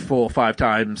these are like 4 or 5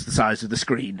 times the size of the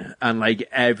screen, and like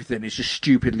everything is just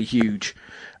stupidly huge.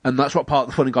 And that's what part of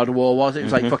the fun of God of War was. It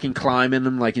was like fucking climbing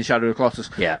them, like in Shadow of the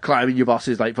Colossus. Yeah. Climbing your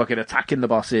bosses, like fucking attacking the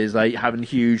bosses, like having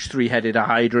huge 3-headed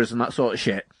hydras and that sort of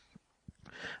shit.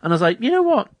 And I was like, you know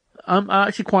what? I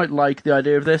actually quite like the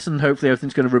idea of this, and hopefully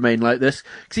everything's going to remain like this.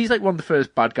 Because he's like one of the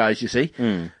first bad guys you see.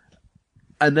 Mm.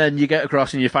 And then you get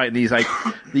across and you're fighting these like,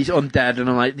 these undead, and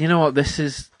I'm like, you know what, this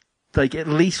is, like, at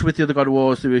least with the other God of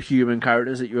Wars, there were human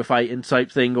characters that you were fighting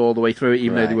type thing all the way through it,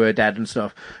 even though they were dead and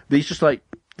stuff. These just like,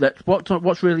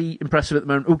 what's really impressive at the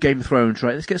moment? Oh, Game of Thrones,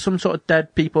 right? Let's get some sort of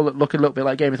dead people that look a little bit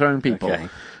like Game of Thrones people. Okay.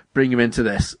 Bring them into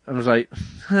this. And I was like,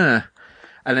 huh.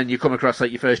 And then you come across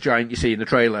like your first giant you see in the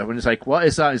trailer, when it's like, what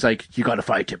is that? It's like, you gotta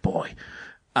fight it, boy.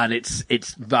 And it's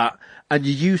that. And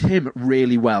you use him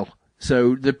really well.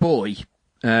 So the boy,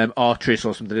 Artris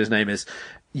or something his name is,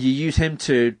 you use him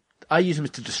I use him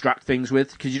to distract things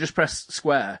with, because you just press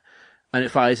square and it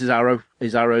fires his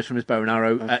arrows from his bow and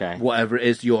arrow at whatever it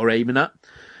is you're aiming at.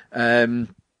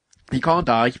 He can't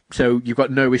die, so you've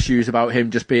got no issues about him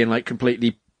just being like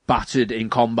completely battered in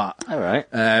combat. All right.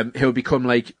 He'll become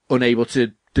like unable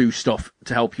to do stuff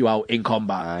to help you out in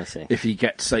combat. I see. If he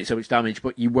gets like so much damage,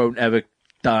 but you won't ever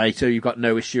die, so you've got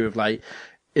no issue of like,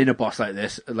 in a boss like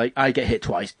this, like I get hit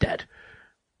twice, dead.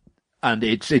 And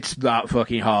it's that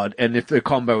fucking hard. And if the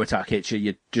combo attack hits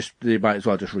you, you might as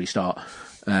well just restart.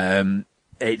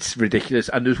 It's ridiculous.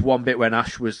 And there's one bit when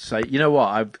Ash was like, you know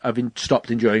what, I've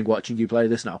stopped enjoying watching you play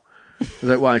this now. I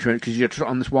was like, why? Because you're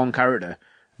on this one character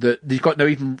that he's got no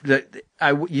even,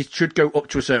 you should go up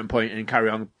to a certain point and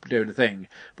carry on doing the thing.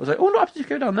 But I was like, oh no, I have to just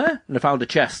go down there. And I found a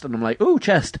chest and I'm like, oh,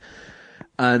 chest.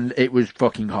 And it was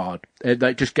fucking hard.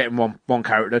 Like just getting one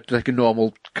character, like a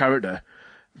normal character,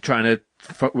 trying to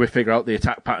figure out the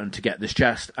attack pattern to get this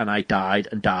chest, and I died,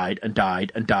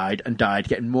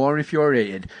 getting more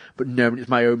infuriated, but knowing it's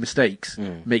my own mistakes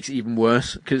makes it even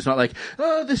worse, because it's not like,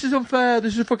 oh, this is unfair,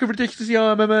 this is fucking ridiculously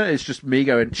hard, it's just me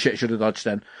going, shit, should have dodged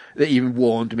then. They even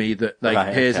warned me that,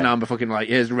 like, here's an amber fucking light,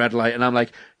 here's a red light, and I'm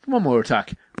like, one more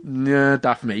attack. Nah,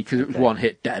 daft me, because it was one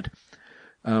hit dead.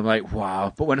 And I'm like,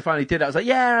 wow. But when I finally did it, I was like,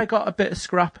 yeah, I got a bit of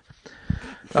scrap.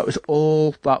 That was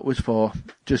all that was for.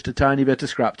 Just a tiny bit of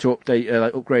scrap to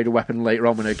upgrade a weapon later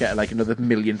on when I get like another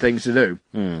million things to do.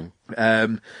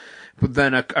 But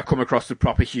then I come across the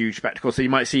proper huge spectacle. So you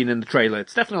might have seen in the trailer,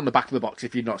 it's definitely on the back of the box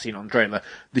if you've not seen it on the trailer,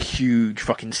 the huge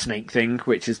fucking snake thing,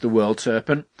 which is the World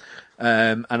Serpent.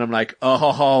 And I'm like,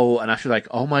 oh, and Ash was like,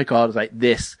 oh my god, I was like,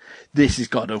 this is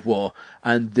God of War,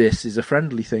 and this is a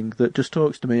friendly thing that just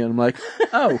talks to me, and I'm like,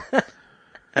 oh.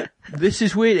 This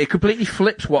is weird. It completely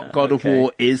flips what God of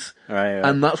War is. Right.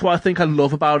 And that's what I think I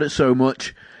love about it so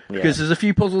much. Because there's a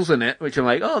few puzzles in it, which I'm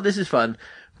like, oh, this is fun.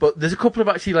 But there's a couple of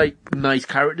actually, like, nice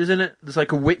characters in it. There's,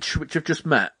 like, a witch, which I've just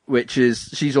met,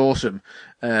 she's awesome.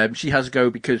 She has a go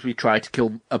because we tried to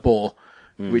kill a boar,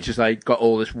 which is, like, got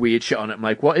all this weird shit on it. I'm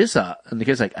like, what is that? And the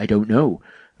kid's like, I don't know.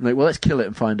 I'm like, well, let's kill it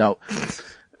and find out.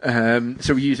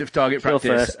 So we use it for target practice,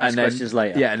 first, and then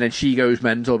later. Yeah, and then she goes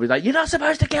mental, be like, "You're not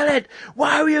supposed to kill it.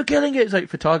 Why were you killing it?" It's like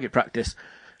for target practice.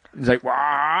 He's like, "Wah!"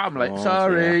 I'm like,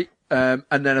 "Sorry." Yeah.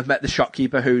 And then I've met the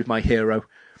shopkeeper, who's my hero,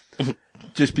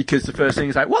 just because the first thing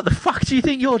is like, "What the fuck do you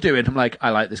think you're doing?" I'm like,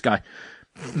 "I like this guy."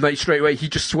 Like straight away, he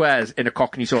just swears in a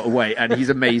Cockney sort of way, and he's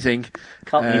amazing.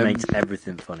 Cockney makes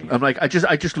everything funny. I'm like, I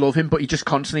just love him, but he just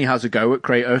constantly has a go at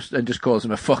Kratos and just calls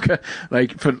him a fucker,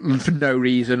 like for no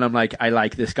reason. I'm like, I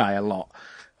like this guy a lot,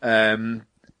 and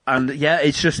yeah,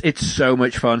 it's so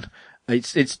much fun.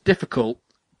 It's difficult,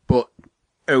 but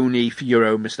only for your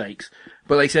own mistakes.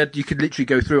 But like I said, you could literally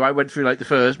go through. I went through like the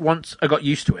first. Once I got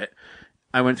used to it,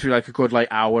 I went through like a good like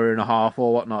hour and a half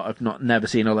or whatnot. I've never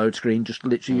seen a load screen, just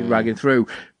literally ragging through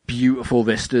beautiful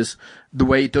vistas. The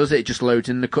way it does it just loads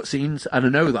in the cutscenes, and I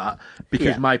know that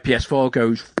because my PS4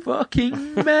 goes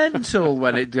fucking mental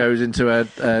when it goes into a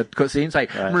cutscene. It's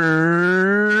like,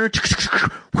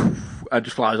 and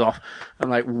just flies off. I'm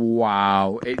like,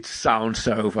 wow, it sounds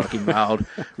so fucking loud.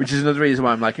 Which is another reason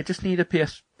why I'm like, I just need a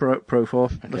PS Pro 4,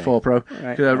 the 4 Pro.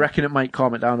 Because I reckon it might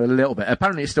calm it down a little bit.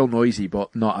 Apparently it's still noisy,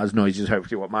 but not as noisy as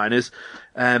hopefully what mine is.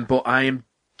 But I am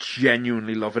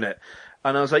genuinely loving it.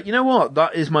 And I was like, you know what?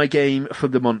 That is my game for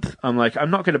the month. I'm like,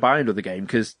 I'm not going to buy another game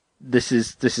because this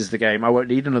is the game. I won't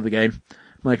need another game. I'm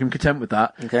like, I'm content with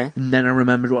that. Okay. And then I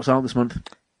remembered what's out this month.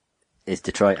 Is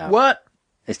Detroit out? What?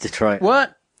 Is Detroit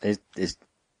What? out? Is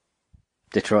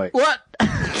Detroit. What?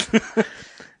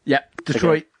 Yeah,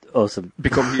 Detroit. Okay. Awesome.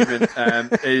 Become Human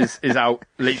is out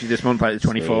literally this month, like the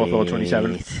 24th or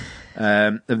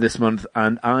 27th of this month.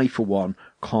 And I, for one,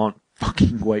 can't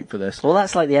fucking wait for this. Well,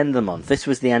 that's like the end of the month. This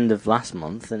was the end of last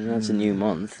month, and that's a new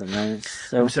month, and then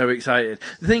I'm so excited.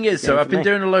 The thing is, so I've been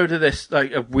doing a load of this.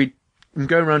 Like, I'm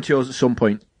going around to yours at some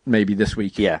point, maybe this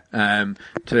week. Yeah.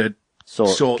 To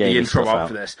sort the intro out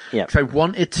for this. Yeah. Because I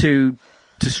wanted to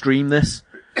stream this.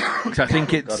 Because I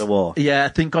think it's God of War. Yeah, I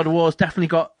think God of War's definitely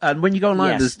got. And when you go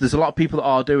online, Yes. there's a lot of people that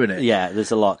are doing it. Yeah,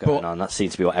 there's a lot going on. That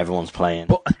seems to be what everyone's playing.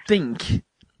 But I think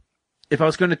if I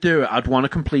was going to do it, I'd want to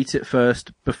complete it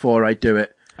first before I do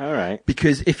it. All right.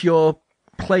 Because if you're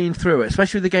playing through it,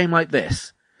 especially with a game like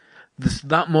this, there's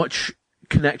that much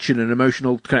connection and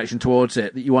emotional connection towards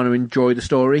it that you want to enjoy the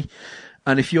story.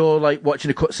 And if you're like watching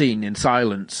a cutscene in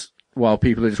silence while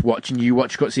people are just watching you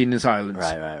watch a cutscene in silence,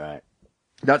 Right.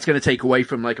 that's going to take away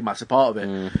from like a massive part of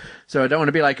it. So I don't want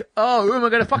to be like, oh, who am I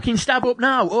going to fucking stab up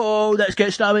now? Oh, let's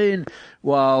get stabbing.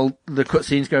 While the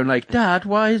cutscene's going like, Dad,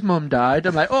 why has Mum died?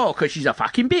 I'm like, oh, because she's a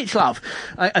fucking bitch, love.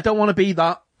 I don't want to be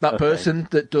that person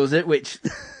that does it, which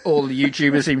all the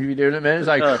YouTubers seem to be doing at the minute. It's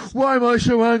like, why am I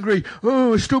so angry?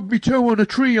 Oh, I stubbed my toe on a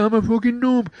tree. I'm a fucking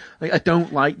noob. Like, I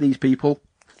don't like these people.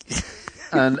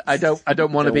 And I don't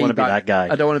want to be that guy.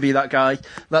 I don't want to be that guy.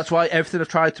 That's why everything I've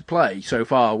tried to play so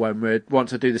far,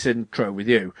 once I do this intro with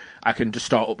you, I can just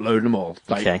start uploading them all.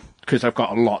 Like, because I've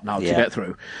got a lot now to get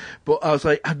through. But I was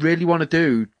like, I really want to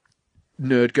do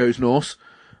Nerd Goes Norse.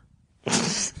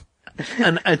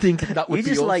 And I think that would be You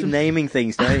just awesome. like naming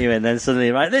things, don't you? And then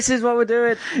suddenly, right, this is what we're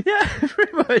doing. Yeah,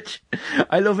 pretty much.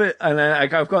 I love it. And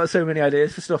I've got so many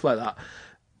ideas for stuff like that.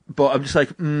 But I'm just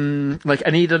like, I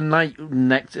need a night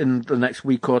in the next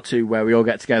week or two where we all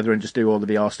get together and just do all the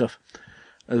VR stuff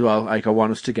as well. Like, I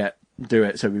want us to do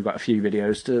it, so we've got a few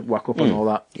videos to whack up on all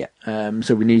that. Yeah.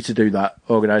 So we need to do that,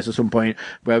 organise at some point,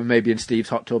 where maybe in Steve's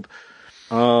hot tub.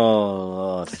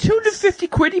 Oh, 250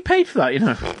 quid he paid for that, you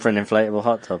know. for an inflatable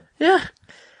hot tub. Yeah.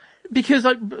 Because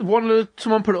like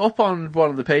someone put it up on one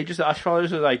of the pages that Ash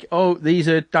follows, was like, oh, these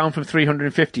are down from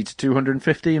 350 to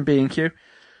 250 in B&Q.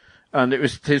 And it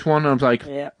was his one, and I was like,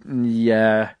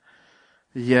 yeah,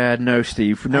 no,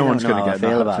 Steve, no one's going to get that.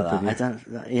 I feel about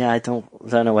that. I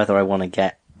don't know whether I want to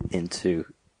get into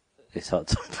this hot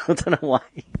tub. I don't know why.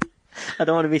 I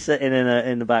don't want to be sitting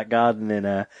in the back garden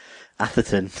in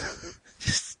Atherton,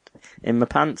 just in my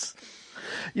pants.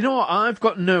 You know what? I've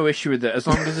got no issue with it as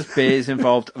long as there's beers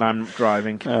involved and I'm not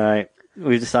driving. All right,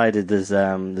 we've decided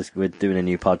we're doing a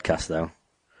new podcast though.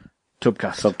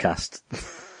 Tubcast.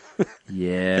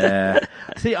 Yeah.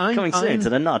 See, I'm coming soon to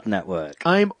the Nod Network.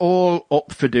 I'm all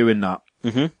up for doing that.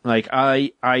 Mm-hmm. Like,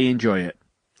 I enjoy it.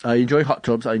 I enjoy hot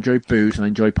tubs, I enjoy booze, and I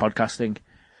enjoy podcasting.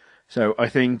 So I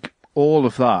think all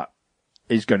of that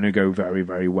is going to go very,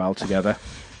 very well together.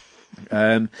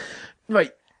 Right.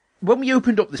 When we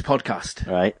opened up this podcast,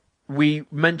 right, we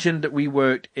mentioned that we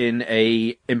worked in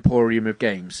a emporium of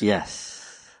games.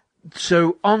 Yes.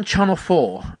 So on Channel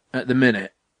 4 at the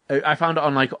minute, I found it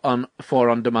on 4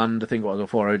 On Demand, I think it was, or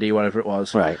 4OD, whatever it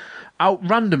was. Right. Out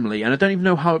randomly, and I don't even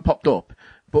know how it popped up,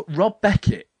 but Rob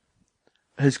Beckett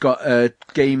has got a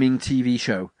gaming TV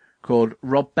show called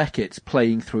Rob Beckett's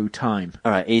Playing Through Time.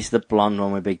 All right, he's the blonde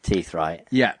one with big teeth, right?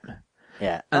 Yeah.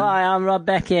 Yeah. Hi, I'm Rob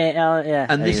Beckett. Yeah.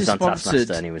 And this is sponsored.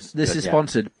 This is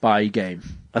sponsored by Game.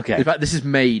 Okay. In fact, this is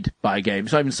made by Game.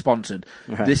 It's not even sponsored.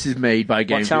 Right. This is made by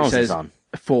Game. What channel is it on?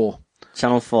 4.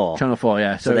 Channel 4. Channel 4,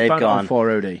 yeah. So they've found gone it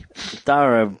on 4OD.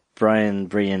 Dara Brian,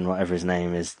 whatever his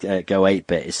name is, Go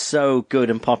 8-Bit is so good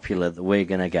and popular that we're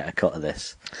going to get a cut of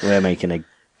this. We're making a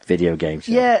video game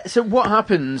show. Yeah, so what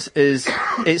happens is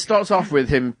it starts off with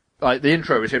him, like the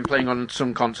intro is him playing on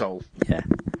some console. Yeah.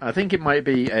 I think it might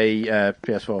be a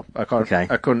PS4.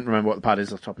 I couldn't remember what the pad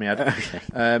is off the top of my head. Okay.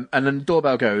 And then the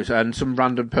doorbell goes and some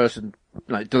random person,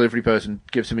 like delivery person,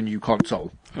 gives him a new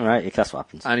console. All right, that's what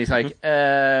happens. And he's like,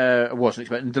 I wasn't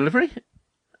expecting delivery.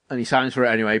 And he signs for it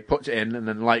anyway, puts it in, and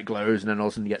then the light glows, and then all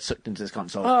of a sudden he gets sucked into his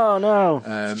console. Oh no!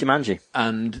 It's Jumanji.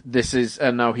 And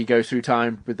now he goes through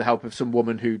time with the help of some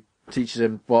woman who teaches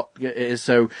him what it is.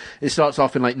 So it starts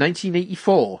off in like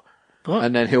 1984, What?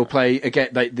 And then he'll play again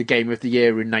like the game of the year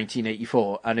in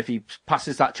 1984, and if he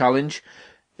passes that challenge,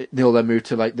 they'll then move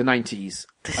to like the 90s.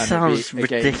 This and sounds it'll be a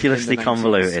game in ridiculously the 90s.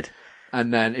 convoluted.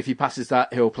 And then if he passes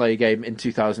that, he'll play a game in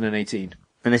 2018.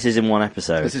 And this is in one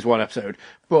episode. This is one episode,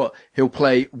 but he'll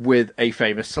play with a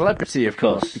famous celebrity, of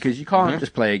course, because you can't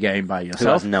just play a game by Who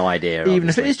yourself, has no idea, even if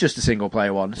obviously. it is just a single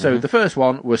player one. So the first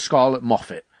one was Scarlett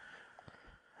Moffat,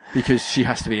 because she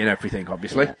has to be in everything,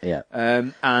 obviously. Yeah.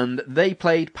 And they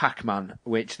played Pac-Man,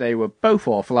 which they were both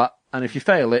awful at. And if you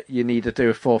fail it, you need to do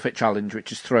a forfeit challenge,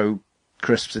 which is throw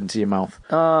crisps into your mouth.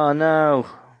 Oh, no.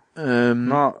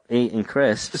 Not eating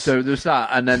crisps. So there's that,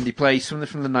 and then they play something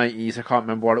from the 90s, I can't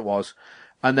remember what it was.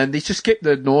 And then they just skip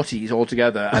the noughties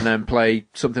altogether and then play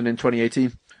something in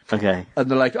 2018. Okay. And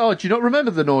they're like, oh, do you not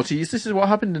remember the noughties? This is what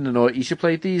happened in the noughties. You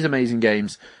played these amazing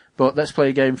games. But let's play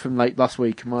a game from like last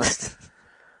week. I'm like,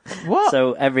 what?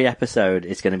 So every episode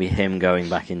is going to be him going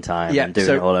back in time and doing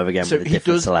so- it all over again so with a he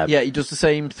different does, celeb. Yeah, he does the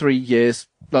same 3 years,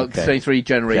 like the Okay. same 3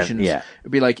 generations. Yeah.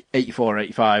 It'd be like 84,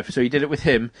 85. So he did it with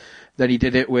him. Then he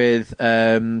did it with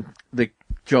the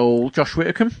Josh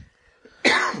Whittaker.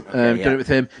 Done it with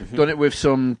him. Done it with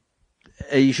some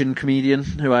Asian comedian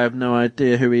who I have no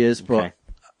idea who he is, but Okay.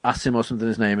 Asim or something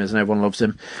his name is, and everyone loves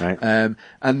him. Right.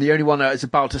 And the only one that is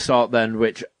about to start then,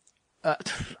 which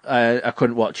I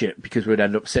couldn't watch it because we'd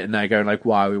end up sitting there going like,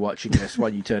 why are we watching this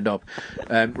when you turned up?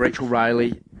 Rachel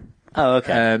Riley, Oh,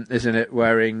 okay. isn't it,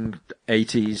 wearing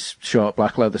 80s short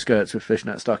black leather skirts with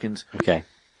fishnet stockings. Okay.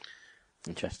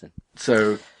 Interesting.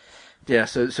 So, yeah,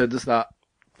 so there's that.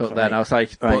 But then Right. I was like,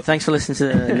 Right, but- thanks for listening to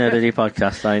the Nerdity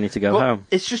podcast. I need to go but home.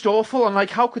 it's just awful. And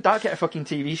like, how could that get a fucking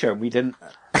TV show? We didn't.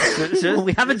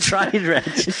 We haven't tried, Reg.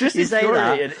 It's just you say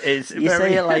that. infuriating. It's You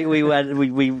very... say it like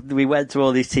we went to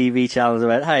all these TV channels and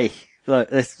went, hey, look,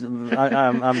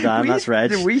 I'm Dan, that's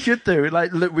Reg. We should do.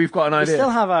 Like, look, we've got an We idea. still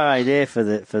have our idea for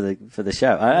the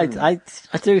show.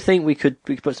 I do think we could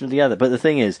put something together, but the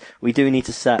thing is, we do need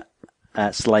to set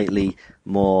slightly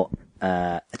more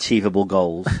achievable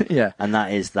goals. Yeah. And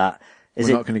that is that. Is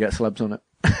We're it? not going to get celebs on it.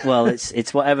 Well,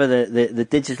 it's whatever the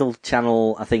digital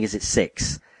channel. I think is it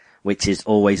 6, which is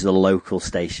always the local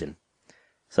station.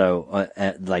 So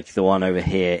like the one over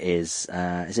here is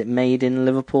it Made in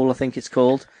Liverpool? I think it's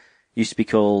called. Used to be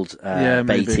called Yeah,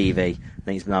 Bay maybe. TV. I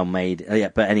think it's now Made. Yeah,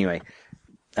 but anyway,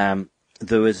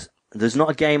 there's not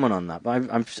a game on that, but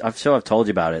I'm sure I've told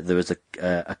you about it. There was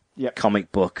a Yep.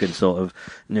 comic book and sort of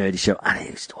nerdy show, and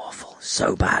it was awful,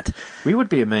 so bad. We would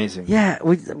be amazing. Yeah,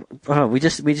 we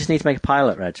just need to make a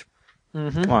pilot, Reg.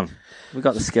 Mm-hmm. Come on, we've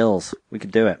got the skills. We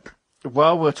could do it.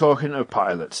 Well, we're talking of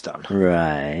pilots, Dan.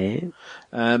 Right.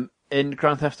 In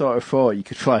Grand Theft Auto 4, you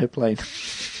could fly a plane.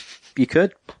 You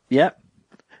could. Yeah.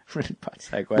 Really bad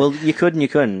segue. Well, you could and you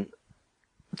couldn't.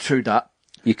 True that.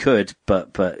 You could,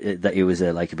 but that it was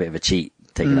like a bit of a cheat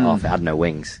taking it off. It had no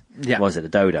wings. Yeah. Was it a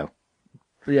dodo?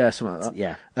 Yeah, something like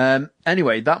that. Yeah.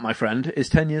 Anyway, that, my friend, is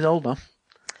 10 years old now.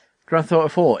 Grand Theft Auto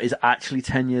 4 is actually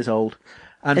 10 years old.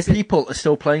 And Is it? people are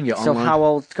still playing it So online. how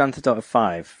old Grand Theft Auto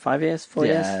 5? 5 years? 4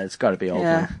 years? Yeah, it's got to be old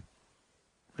Yeah. now.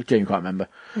 I can't remember.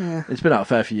 It's been out a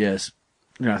fair few years.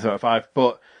 Grand Theft Auto 5.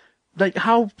 But, like,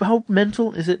 how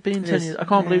mental is it being 10 is, years? I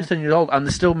can't believe it's 10 years old. And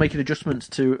they're still making adjustments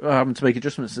to, having to make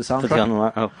adjustments to the Put it soundtrack. on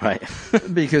the oh,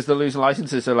 right. Because they're losing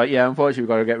licenses. So, like, yeah, unfortunately, we've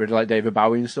got to get rid of, like, David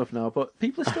Bowie and stuff now. But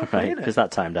people are still Right, playing because it.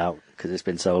 that timed out, because it's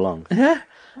been so long. Yeah.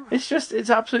 It's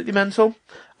absolutely mental.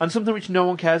 And something which no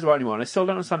one cares about anymore. And I still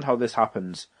don't understand how this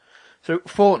happens. So,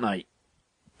 Fortnite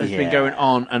has been Yeah. going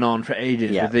on and on for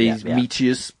ages Yeah, with these yeah.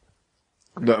 meteors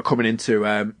that are coming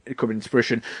into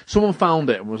fruition. Someone found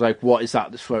it and was like, what is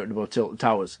that that's floating above Tilted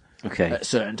Towers Okay. at a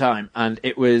certain time? And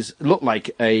it looked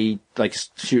like a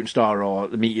shooting star or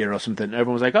a meteor or something. And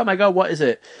everyone was like, oh my god, what is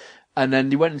it? And then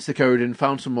they went into the code and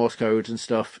found some Morse codes and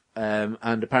stuff. And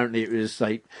apparently it was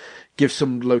like, give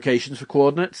some locations for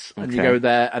coordinates. And you Okay. go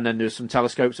there, and then there's some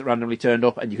telescopes that randomly turned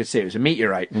up, and you could see it was a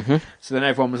meteorite. Mm-hmm. So then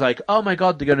everyone was like, oh my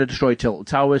god, they're going to destroy Tilted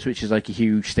Towers, which is like a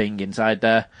huge thing inside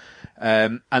there.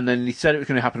 And then they said it was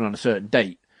going to happen on a certain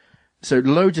date. So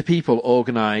loads of people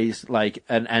organised like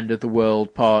an end of the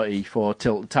world party for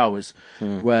Tilted Towers,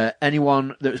 where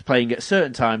anyone that was playing at a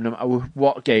certain time, no matter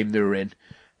what game they were in,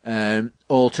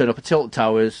 all turn up at Tilted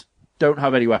Towers, don't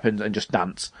have any weapons, and just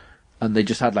dance. And they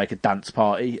just had like a dance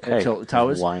party at Okay. Tilted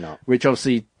Towers. Why not? Which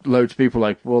obviously loads of people were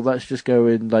like, well, let's just go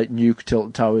and like nuke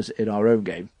Tilted Towers in our own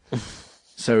game,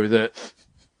 so that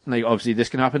like obviously this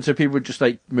can happen. So people were just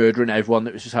like murdering everyone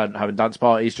that was just having dance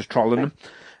parties, just trolling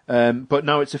them. But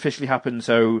now it's officially happened.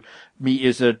 So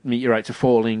meteorites are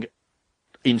falling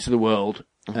into the world,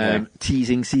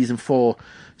 teasing season 4.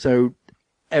 So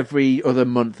every other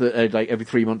month, like every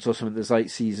 3 months or something, there's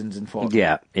like seasons in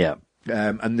Fortnite. Yeah.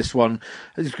 And this one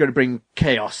is going to bring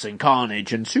chaos and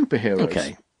carnage and superheroes.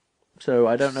 Okay. So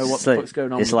I don't know what the fuck's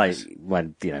going on. It's with like this.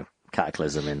 when,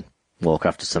 Cataclysm in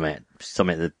Warcraft or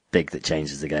something that big that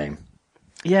changes the game.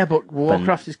 Yeah, but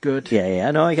Warcraft is good. Yeah,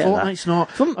 I know, I get that. Fortnite's not.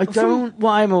 From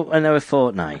what I know of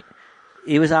Fortnite,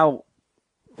 it was out.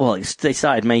 Well, they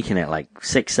started making it like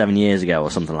 6-7 years ago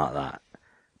or something like that,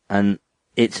 and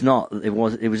it's not. It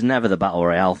was never the battle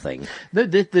royale thing. No,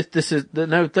 this is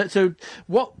no. So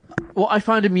what I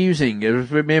find amusing is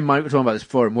me and Mike were talking about this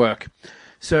before in work.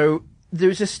 So there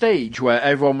was a stage where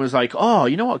everyone was like, "Oh,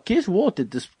 you know what? Gears of War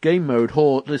did this game mode,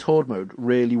 this horde mode,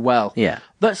 really well. Yeah,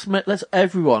 let's make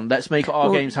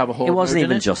our games have a horde." It wasn't mode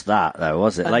even in it. just that, though,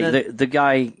 was it? And Like then, the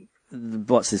guy,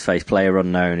 what's his face, Player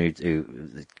Unknown,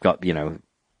 who got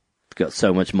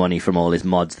so much money from all his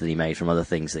mods that he made from other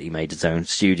things that he made his own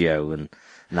studio, and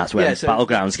that's when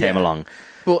Battlegrounds came along.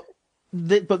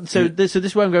 So this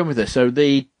is where I'm going with this. So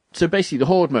basically the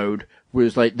horde mode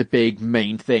was like the big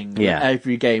main thing. Yeah.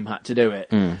 Every game had to do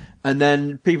it. And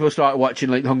then people started watching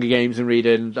like the Hunger Games and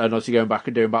reading, and obviously going back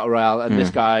and doing Battle Royale. And this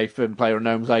guy from Player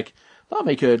Unknown was like, that'll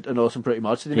make an awesome pretty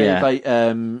mod. So they made like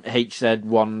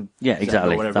HZ1. Yeah,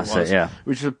 exactly. Or whatever That's it was. it, yeah.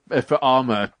 Which is for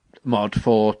armor mod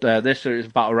for this, so it was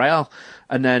Battle Royale.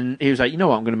 And then he was like, you know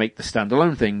what, I'm going to make the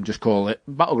standalone thing, just call it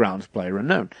Battlegrounds Player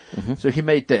Unknown. So he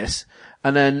made this.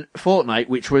 And then Fortnite,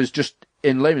 which was just,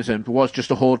 in layman's terms, was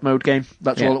just a horde mode game.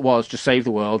 That's all it was, just save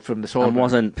the world from this horde And mode.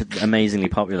 wasn't amazingly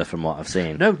popular from what I've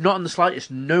seen. No, not in the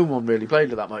slightest. No one really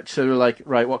played it that much. So they were like,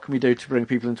 right, what can we do to bring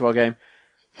people into our game?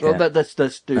 Well, let's do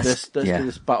this. Let's do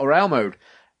this Battle Royale mode.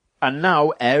 And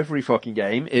now every fucking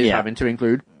game is having to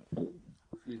include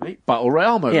Battle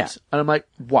Royale modes. Yeah. And I'm like,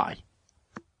 why?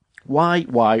 Why?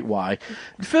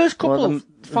 The first couple,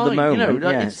 fine,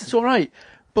 it's alright.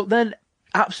 But then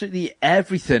absolutely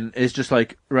everything is just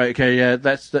like, right, okay, yeah,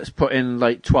 let's put in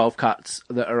like 12 cats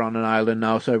that are on an island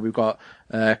now. So we've got,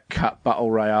 cat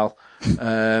Battle Royale.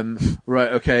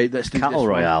 Right, okay, let's do Cattle this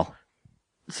Royale. One.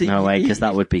 See, No way, because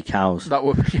that would be cows. That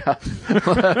would be,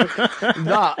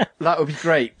 that would be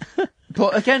great.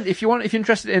 But again, if you're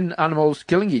interested in animals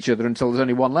killing each other until there's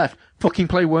only one left, fucking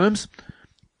play Worms.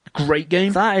 Great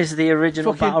game. That is the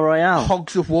original Fucking Battle Royale.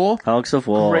 Hogs of War. Hogs of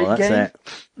War, Great that's game. it.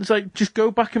 It's like, just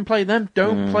go back and play them.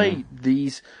 Don't play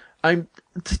these.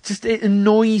 It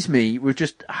annoys me with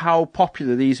just how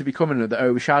popular these are becoming, and they're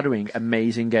overshadowing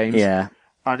amazing games. Yeah.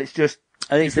 And it's just,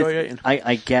 I think infuriating.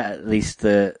 I get at least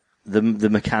the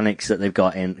mechanics that they've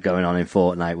got going on in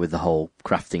Fortnite with the whole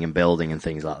crafting and building and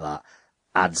things like that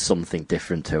adds something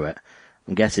different to it.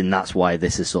 I'm guessing that's why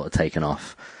this has sort of taken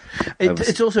off.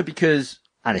 It's also because,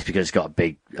 and it's because it's got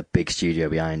a big studio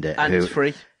behind it. and it's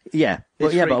free. Yeah,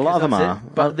 but a lot of them are.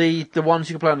 But the ones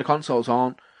you can play on the consoles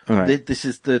aren't. Right. This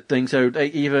is the thing. So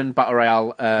even Battle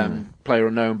Royale, Player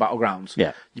Unknown Battlegrounds,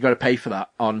 Yeah. you got to pay for that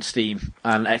on Steam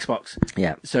and Xbox.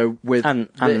 Yeah. So with And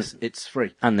this, it's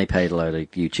free. And they paid a load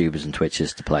of YouTubers and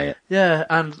Twitchers to play it. Yeah,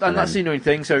 and that's the annoying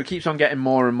thing. So it keeps on getting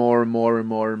more and more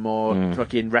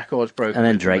fucking records broken. And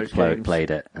then in Drake those games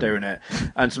played it. doing it,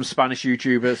 and some Spanish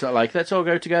YouTubers that are like, let's all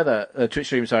go together, Twitch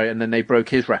stream, sorry, and then they broke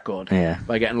his record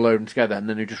by getting a load of them together, and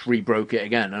then they just re-broke it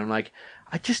again. And I'm like,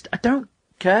 I don't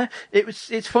care.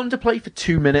 It's fun to play for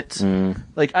 2 minutes.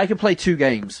 Like, I can play 2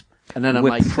 games, and then I'm We're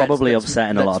like, probably let's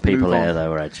upsetting a lot of move people on. here,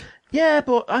 though, Reg. Yeah,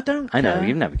 but I don't. I know care.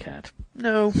 you've never cared.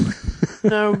 No,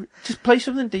 just play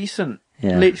something decent.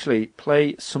 Yeah. Literally,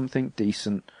 play something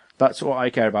decent. That's what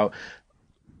I care about.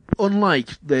 Unlike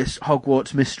this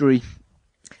Hogwarts mystery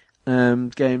game.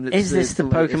 That's Is this the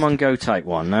latest. Pokemon Go type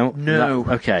one? No. No.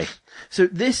 Okay. So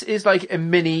this is like a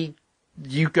mini.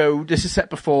 This is set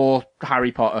before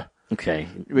Harry Potter, Okay.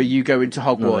 where you go into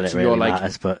Not that Hogwarts it and really you're like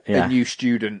matters, but yeah. a new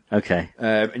student. Okay.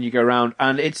 And you go around,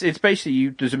 and it's basically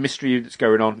there's a mystery that's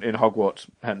going on in Hogwarts,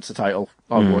 hence the title,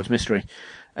 Hogwarts Mystery.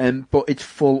 But it's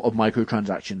full of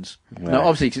microtransactions. Right. Now,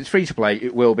 obviously, 'cause it's free to play,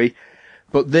 it will be.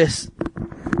 But this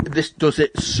does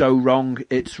it so wrong,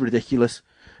 it's ridiculous.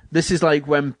 This is like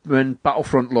when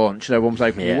Battlefront launched, everyone was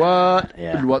like, Yeah. what?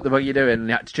 Yeah. What the fuck are you doing? And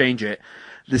they had to change it.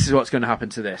 This is what's going to happen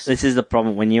to this. This is the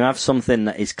problem when you have something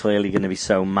that is clearly going to be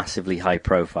so massively high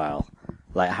profile.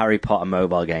 Like Harry Potter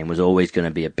mobile game was always going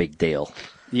to be a big deal.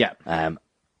 Yeah.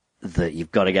 That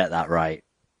you've got to get that right.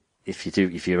 If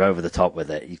you're over the top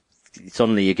with it,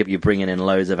 suddenly you're bringing in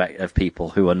loads of people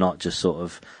who are not just sort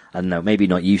of, I don't know, maybe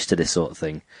not used to this sort of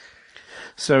thing.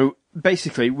 So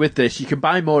basically, with this, you can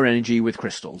buy more energy with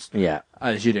crystals. Yeah.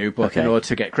 As you do, but Okay. in order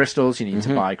to get crystals, you need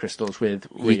to buy crystals with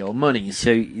real monies.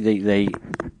 So they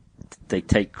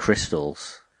take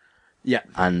crystals Yeah.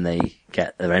 and they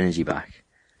get their energy back.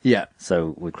 Yeah.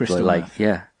 So we're Crystal like, meth.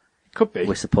 yeah, Could be.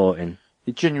 we're supporting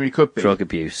It genuinely could be. Drug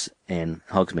abuse in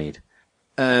Hogsmeade.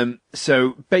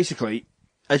 So basically,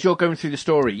 as you're going through the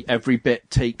story, every bit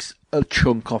takes a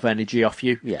chunk of energy off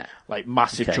you. Yeah. Like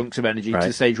massive Okay. chunks of energy Right. to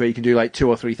the stage where you can do like 2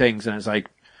 or 3 things and it's like,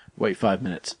 wait 5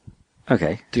 minutes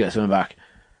Okay. to get something back.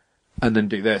 And then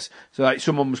do this. So like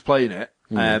someone was playing it,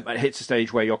 and it hits a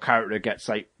stage where your character gets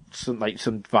like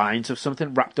some vines of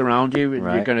something wrapped around you and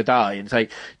you're Right. going to die. And it's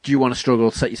like, do you want to struggle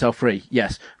to set yourself free?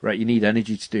 Yes. Right. You need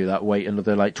energy to do that. Wait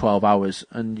another like 12 hours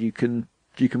and you can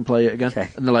play it again. Okay.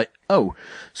 And they're like, oh,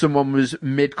 someone was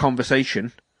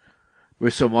mid-conversation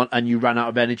with someone and you ran out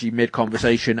of energy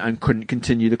mid-conversation and couldn't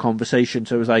continue the conversation.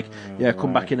 So it was like, yeah,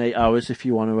 come back in 8 hours if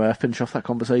you want to finish off that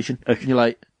conversation. Okay. And you're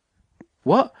like,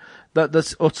 what?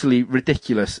 That's utterly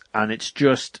ridiculous. And it's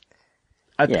just...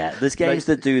 Yeah, there's games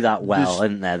that do that well,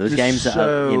 isn't there? There's games that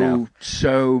so, are,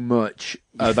 so much,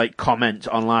 like, comments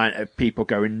online of people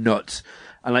going nuts.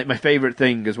 And, like, my favourite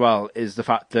thing as well is the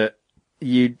fact that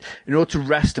in order to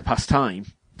rest to pass time,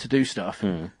 to do stuff,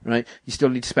 right, you still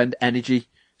need to spend energy.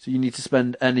 So you need to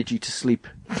spend energy to sleep.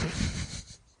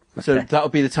 So that'll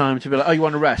be the time to be like, oh, you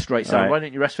want to rest? Right, so why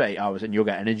don't you rest for 8 hours and you'll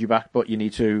get energy back, but you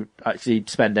need to actually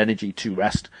spend energy to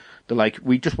rest. They're like,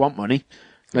 we just want money.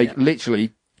 Like,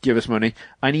 literally, give us money.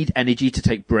 I need energy to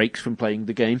take breaks from playing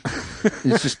the game.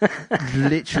 It's just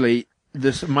literally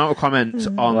this amount of comments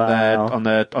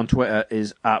on Twitter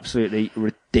is absolutely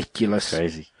ridiculous.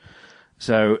 crazy.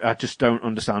 So I just don't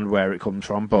understand where it comes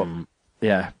from, but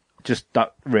yeah, just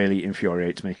that really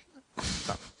infuriates me.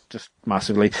 Just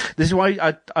massively. This is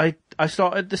why I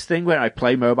started this thing where I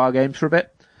play mobile games for a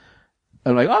bit.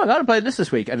 I'm like, oh, I gotta play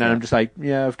this week, and then I'm just like,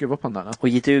 yeah, I've given up on that now.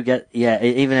 Well, you do get,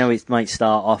 even though it might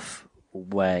start off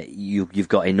where you've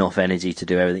got enough energy to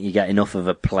do everything, you get enough of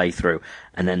a playthrough,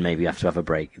 and then maybe you have to have a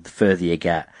break. The further you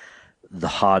get, the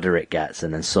harder it gets,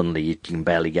 and then suddenly you can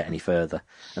barely get any further.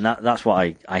 And that's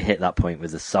why I hit that point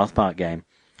with the South Park game.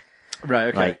 Right,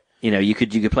 okay. Like, you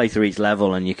could play through each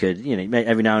level, and you could,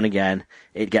 every now and again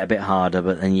it'd get a bit harder,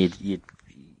 but then you'd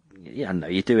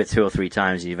do it 2 or 3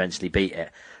 times, and you eventually beat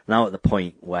it. Now at the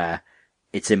point where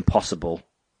it's impossible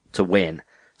to win,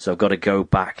 so I've got to go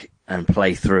back and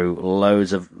play through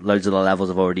loads of the levels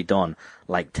I've already done,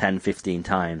 like 10, 15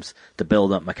 times, to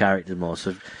build up my characters more.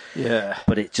 So, yeah.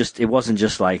 But it wasn't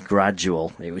just like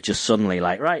gradual. It was just suddenly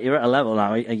like, right, you're at a level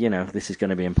now, this is going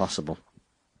to be impossible.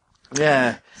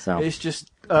 Yeah. So. It's just,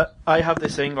 I have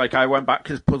this thing, like, I went back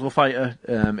because Puzzle Fighter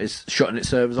is shutting its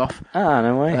servers off. Ah,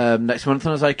 no way. Next month,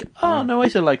 and I was like, oh, no way.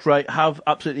 So, like, right, have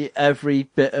absolutely every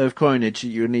bit of coinage that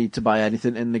you need to buy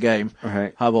anything in the game.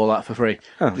 Right. Have all that for free.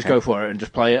 Oh, just okay. go for it and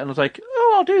just play it. And I was like,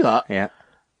 oh, I'll do that. Yeah.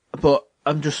 But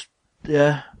I'm just,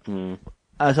 yeah.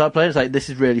 As I play, it's like, this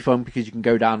is really fun because you can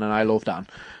go down, and I love down.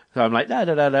 So I'm like,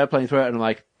 playing through it, and I'm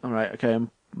like, all right, okay,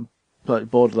 I'm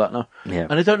bored of that now. Yeah.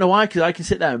 And I don't know why, because I can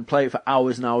sit there and play it for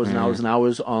hours and hours and hours and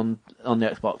hours on the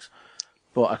Xbox.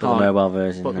 But I can't. The mobile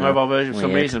version. But the no. mobile version, for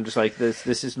some Weird. reason, I'm just like,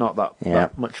 this is not that Yeah.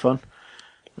 much fun.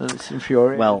 And it's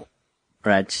infuriating. Well,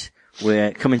 Reg,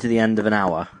 we're coming to the end of an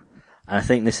hour, and I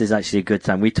think this is actually a good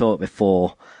time. We talked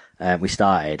before we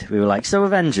started. We were like, so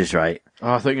Avengers, right?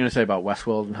 Oh, I thought you were going to say about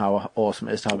Westworld and how awesome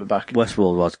it is to have it back.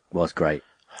 Westworld was great.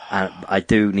 And I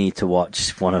do need to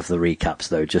watch one of the recaps,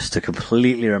 though, just to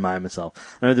completely remind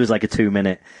myself. I know there was like a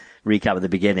 2-minute recap at the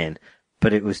beginning,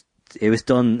 but it was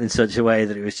done in such a way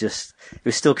that it was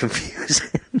still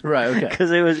confusing. Right, okay.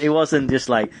 Because it wasn't just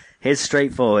like, here's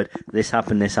straightforward, this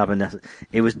happened.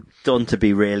 It was done to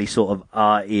be really sort of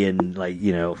arty and like,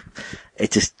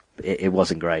 it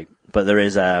wasn't great. But there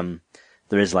is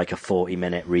like a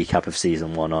 40-minute recap of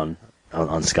season 1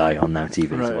 on Sky, on Now TV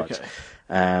to watch.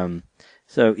 Okay.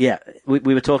 So yeah, we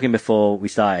were talking before we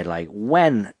started, like,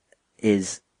 when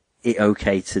is it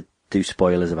okay to do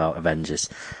spoilers about Avengers?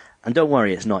 And don't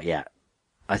worry, it's not yet.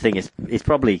 I think it's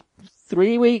probably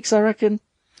 3 weeks, I reckon.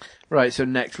 Right, so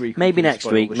next week. Maybe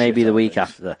next week, maybe the week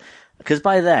after. Because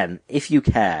by then, if you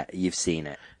care, you've seen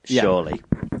it. Yeah. Surely.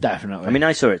 Definitely. I mean,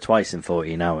 I saw it twice in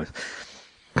 14 hours.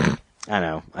 I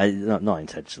know, not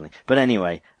intentionally. But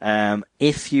anyway,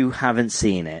 if you haven't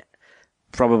seen it,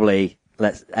 probably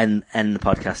let's end the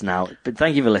podcast now. But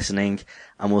thank you for listening,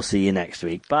 and we'll see you next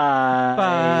week. Bye.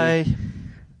 Bye.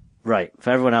 Right,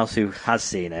 for everyone else who has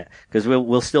seen it, because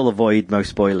we'll still avoid most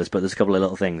spoilers, but there's a couple of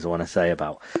little things I want to say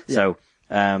about. Yeah. So,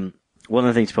 one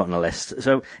of the things to put on the list.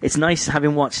 So, it's nice,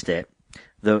 having watched it,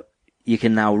 that you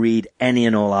can now read any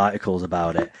and all articles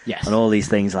about it. Yes. And all these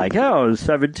things like,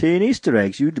 17 Easter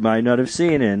eggs you might not have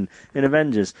seen in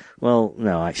Avengers. Well,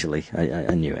 no, actually,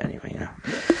 I knew it anyway,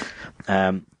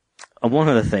 And one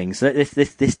of the things,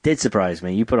 this did surprise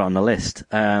me, you put it on the list.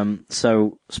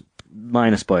 So,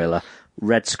 minor spoiler,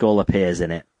 Red Skull appears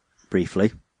in it.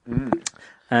 briefly.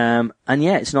 And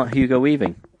yeah, it's not Hugo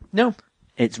Weaving. No.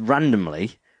 It's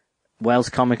randomly Wales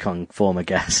Comic Con former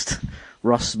guest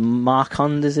Ross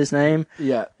Marquand is his name.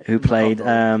 Yeah. Who played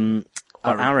Aaron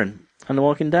on The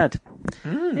Walking Dead.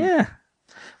 Yeah.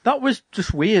 That was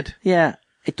just weird. Yeah.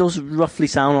 It does roughly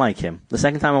sound like him. The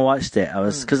second time I watched it,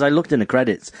 because I looked in the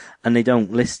credits and they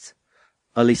don't list,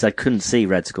 at least I couldn't see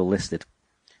Red Skull listed.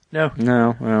 No.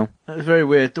 No. That was very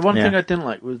weird. The one Yeah. thing I didn't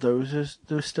like was there was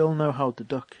still no Howard the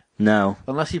Duck. No.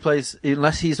 Unless he's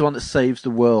the one that saves the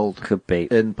world Could be.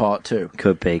 in part 2.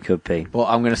 Could be. But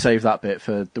I'm going to save that bit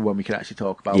for the one we can actually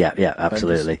talk about. Yeah,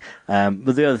 absolutely.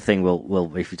 But the other thing we'll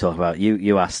briefly talk about,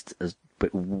 you asked us,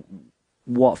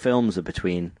 what films are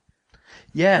between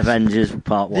Yes. Avengers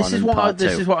Part 1 and Part 2?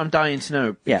 This is what I'm dying to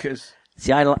know. Yeah. Because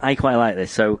See, I quite like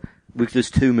this. So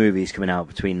there's 2 movies coming out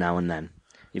between now and then.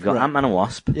 You've got Right. Ant-Man and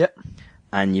Wasp, Yep.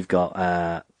 and you've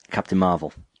got Captain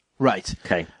Marvel. Right.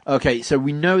 Okay. So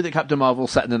we know that Captain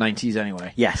Marvel's set in the 90s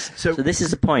anyway. Yes. So this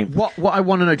is the point. What I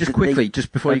want to know, just quickly,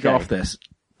 just before you go Okay. off this,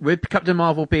 with Captain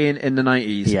Marvel being in the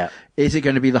 90s, Yeah. is it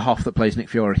going to be the Hoff that plays Nick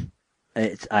Fury?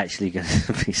 It's actually going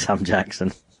to be Sam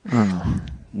Jackson Oh.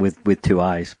 with 2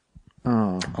 eyes,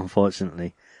 Oh.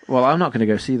 unfortunately. Well, I'm not going to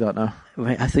go see that now.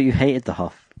 Wait, I thought you hated the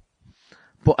Hoff.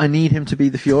 But I need him to be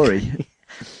the Fury.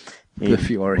 The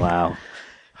Fury. Wow.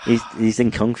 He's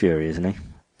in Kung Fury, isn't he?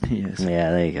 He is.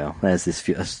 Yeah, there you go.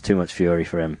 That's too much fury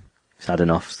for him. He's had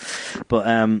enough. But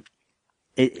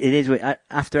it is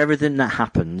after everything that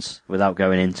happens, without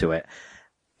going into it,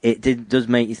 does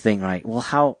make you think, right? Well,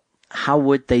 how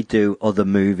would they do other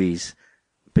movies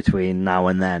between now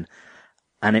and then?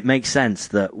 And it makes sense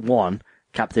that one,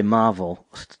 Captain Marvel.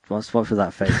 What's with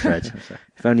that face, Reg?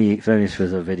 if only this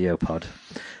was a video pod.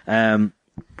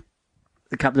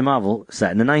 The Captain Marvel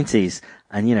set in the 90s,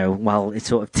 and while it's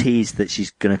sort of teased that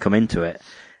she's going to come into it,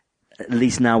 at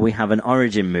least now we have an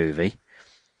origin movie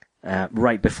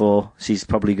right before she's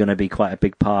probably going to be quite a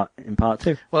big part in part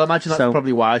 2. Well, I imagine that's So-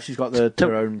 probably why she's got her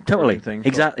own totally thing.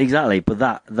 exactly. But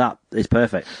that is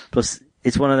perfect. Plus,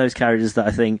 it's one of those characters that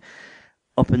I think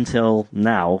up until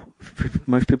now,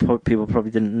 most people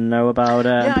probably didn't know about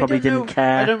her and probably didn't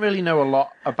care. I don't really know a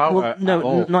lot about her. No, at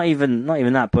all. not even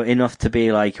that, but enough to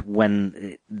be like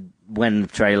when the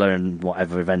trailer and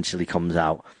whatever eventually comes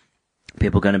out,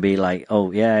 people are going to be like,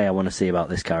 oh yeah, I want to see about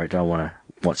this character. I want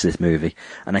to watch this movie,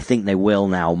 and I think they will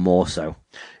now more so.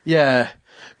 Yeah,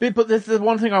 but the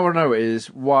one thing I want to know is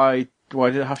why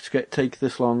did it have to take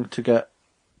this long to get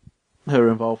her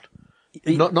involved?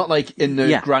 Not like in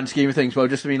the grand scheme of things, but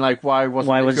just like why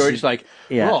wasn't Fury just like,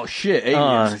 oh shit,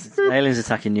 aliens? Aliens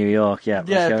attacking New York, yeah.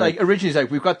 Yeah, like originally it's like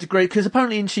we've got the great, because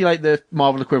apparently isn't she like the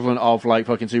Marvel equivalent of like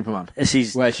fucking Superman?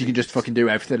 She's where she can just fucking do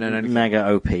everything and anything. Mega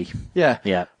OP.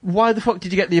 Yeah. Why the fuck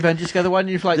did you get the Avengers together? Why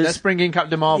didn't you let's bring in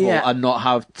Captain Marvel and not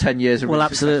have 10 years of Well,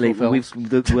 absolutely. We'll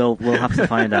have to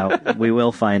find out. We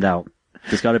will find out.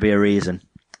 There's got to be a reason.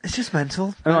 It's just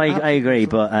mental. No, I agree,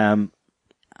 but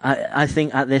I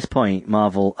think at this point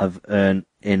Marvel have earned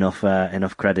enough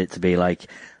credit to be like,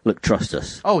 look, trust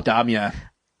us. Oh damn yeah,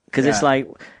 because it's like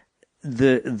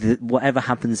the whatever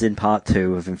happens in part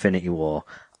 2 of Infinity War,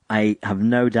 I have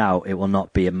no doubt it will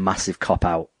not be a massive cop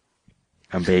out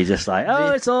and be just like,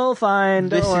 oh, it's all fine.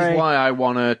 This don't worry. is why I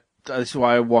want to. This is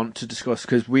why I want to discuss,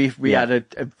 because we had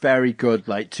a very good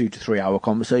 2 to 3 hour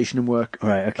conversation in work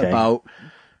about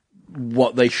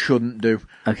what they shouldn't do.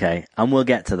 Okay, and we'll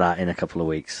get to that in a couple of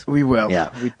weeks. We will. Yeah.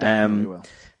 We definitely will.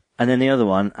 And then the other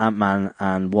one, Ant-Man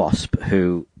and Wasp,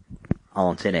 who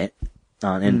aren't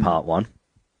in part 1.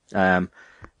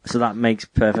 So that makes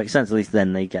perfect sense. At least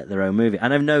then they get their own movie.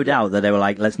 And I've no doubt that they were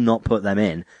like, let's not put them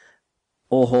in.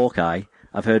 Or Hawkeye.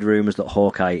 I've heard rumours that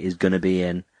Hawkeye is going to be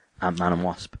in Ant-Man and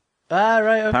Wasp. Ah,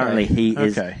 right, okay. Apparently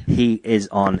he is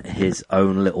on his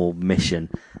own little mission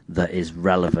that is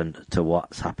relevant to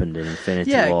what's happened in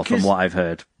Infinity War, from what I've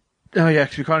heard. Oh yeah,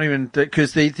 because we can't even,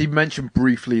 because they mentioned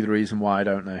briefly the reason why,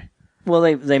 don't they? Well,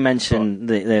 they mention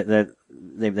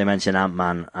they mention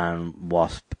Ant-Man and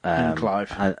Wasp and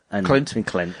Clive and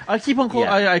Clint. I keep on calling.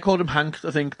 I called him Hank.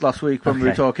 I think last week when we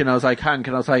were talking, I was like Hank,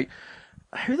 and I was like,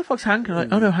 who the fuck's Hank? And I'm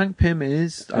like, oh no, Hank Pym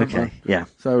is Ant-Man. Okay, yeah.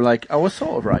 So I was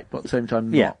sort of right, but at the same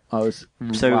time, not. I was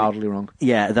wildly wrong.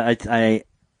 Yeah,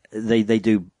 they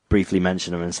do briefly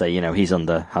mention him and say, he's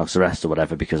under house arrest or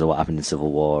whatever because of what happened in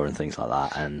Civil War and things like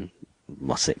that, and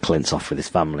Clint's off with his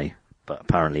family, but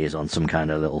apparently he's on some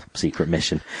kind of little secret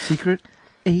mission. Secret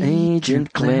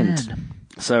Agent Clint.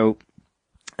 So,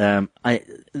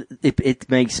 it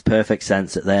makes perfect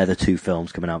sense that they're the 2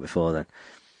 films coming out before then.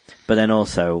 But then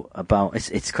also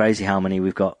it's crazy how many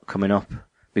we've got coming up,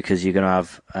 because you're going to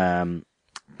have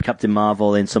Captain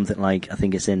Marvel in something like, I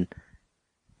think it's in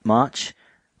March,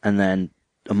 and then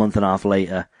a month and a half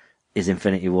later is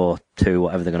Infinity War 2,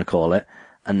 whatever they're going to call it,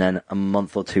 and then a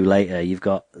month or two later you've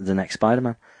got the next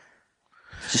Spider-Man.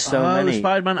 It's just so many.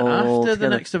 Spider-Man all after together. the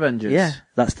next Avengers. Yeah,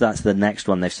 that's the next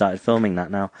one. They've started filming that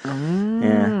now.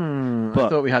 Yeah, I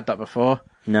thought we had that before.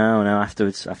 No,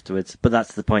 afterwards. But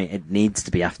that's the point. It needs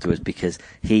to be afterwards because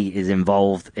he is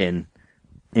involved in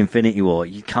Infinity War.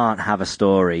 You can't have a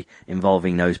story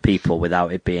involving those people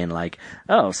without it being like,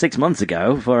 6 months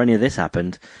ago, before any of this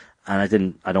happened.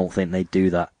 And I don't think they do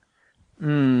that.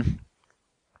 Right,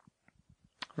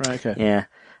 okay. Yeah.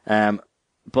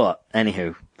 But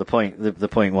anywho, the point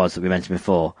was that we mentioned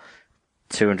before,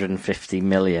 250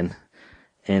 million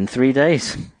in 3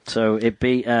 days. So it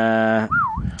beat, the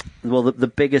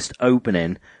biggest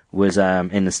opening was,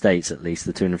 in the States at least,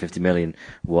 the 250 million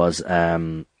was,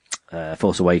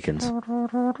 Force Awakens.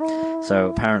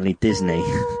 So apparently Disney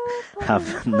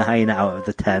have 9 out of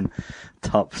the 10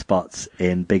 top spots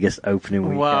in biggest opening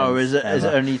weekends. Wow, is it ever.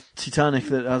 only Titanic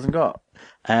that it hasn't got?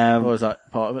 Or is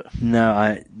that part of it? No,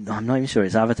 I'm not even sure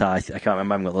it's Avatar. I can't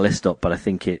remember. I haven't got the list up, but I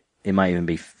think it might even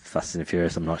be Fast and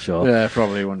Furious. I'm not sure. Yeah,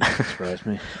 probably wouldn't surprise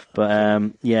me. But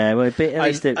well, at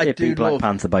least it beat Black love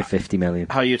Panther by 50 million.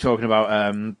 How you're talking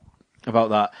about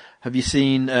that? Have you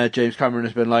seen James Cameron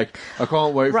has been like, I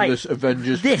can't wait for this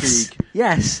Avengers fatigue.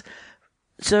 Yes.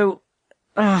 So,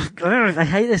 I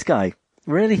hate this guy.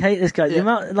 Really hate this guy.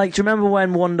 Yeah. Do you remember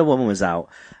when Wonder Woman was out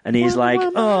and he's like,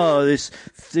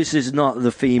 this is not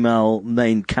the female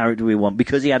main character we want,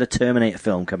 because he had a Terminator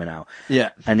film coming out. Yeah.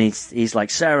 And he's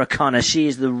like, Sarah Connor, she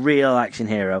is the real action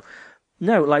hero.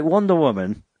 No, like Wonder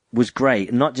Woman was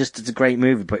great. Not just it's a great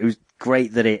movie, but it was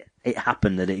great that it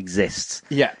happened, that it exists.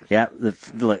 Yeah. Yeah.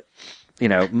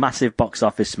 Massive box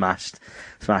office smash,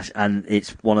 and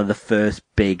it's one of the first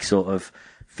big sort of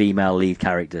female lead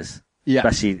characters. Yeah.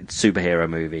 Especially superhero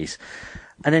movies.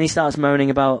 And then he starts moaning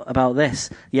about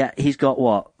this. Yeah, he's got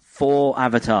 4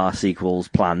 Avatar sequels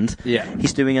planned. Yeah.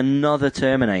 He's doing another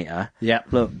Terminator. Yeah.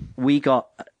 Look, we got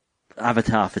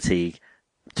Avatar fatigue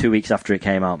 2 weeks after it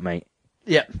came out, mate.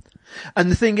 Yeah.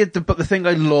 And the thing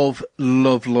I love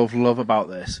about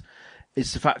this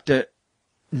is the fact that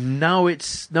now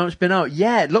it's been out.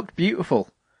 Yeah, it looked beautiful.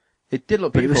 It did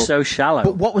look But beautiful. it was so shallow.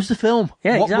 But what was the film?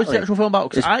 Yeah, what exactly. was the actual film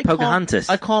about? 'Cause It's Pocahontas.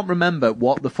 I can't remember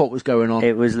what the fuck was going on.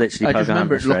 It was literally I just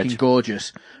remember it Pocahontas, looking Reg.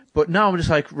 gorgeous. But now I'm just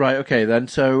like, right, okay then.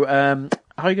 So, how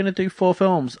are you going to do 4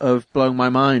 films of blowing my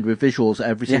mind with visuals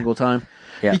every single time?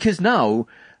 Yeah. Because now,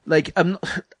 like, I'm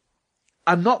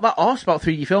not that arsed about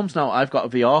 3D films now. I've got a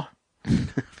VR.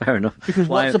 Fair enough. Because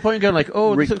what's the point of going like,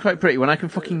 this looks quite pretty when I can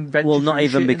fucking venture Well, not through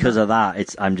even shit because in of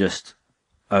that. I'm just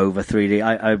over 3D.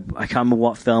 I can't remember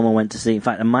what film I went to see. In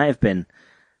fact, it might have been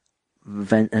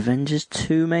Avengers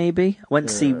 2, maybe. I went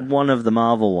to see one of the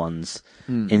Marvel ones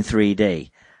in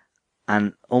 3D,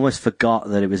 and almost forgot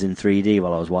that it was in 3D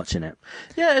while I was watching it.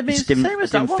 Yeah, I mean, it's the same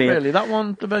as that one, really. That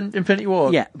one, Infinity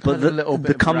War. Yeah, but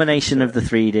the combination of the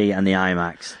 3D and the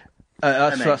IMAX.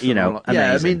 That's you know, yeah, I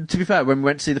amazing. mean, to be fair, when we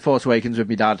went to see The Force Awakens with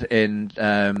my dad in the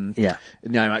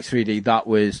IMAX 3D, that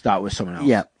was something else.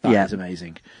 Yeah, that was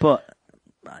amazing. But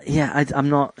yeah, I'm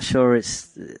not sure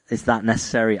it's that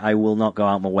necessary. I will not go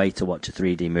out my way to watch a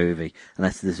 3D movie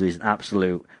unless this is an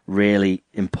absolute, really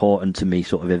important to me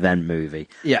sort of event movie.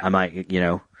 Yeah, I might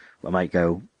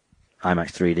go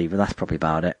IMAX 3D, but that's probably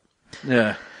about it.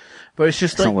 Yeah. But it's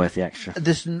just not worth the extra.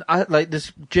 There's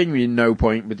genuinely no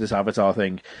point with this Avatar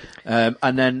thing.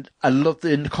 And then I loved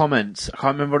in the comments, I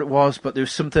can't remember what it was, but there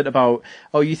was something about,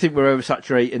 you think we're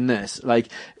oversaturating this? Like,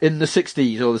 in the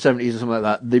 60s or the 70s or something like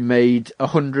that, they made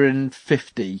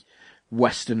 150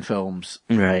 Western films.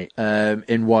 Right.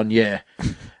 In 1 year.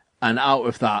 And out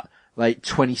of that, like,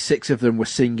 26 of them were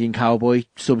singing cowboy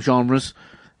subgenres.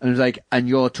 And it was like, and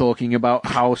you're talking about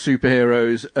how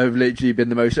superheroes have literally been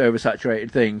the most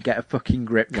oversaturated thing. Get a fucking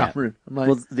grip, Cameron. I'm like,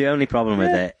 well, the only problem with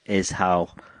it is how,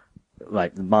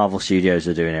 like, the Marvel Studios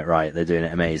are doing it right. They're doing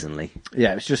it amazingly.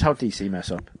 Yeah, it's just how DC mess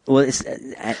up. Well, it's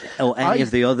or any of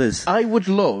the others. I would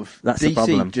love That's the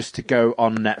problem. DC just to go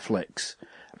on Netflix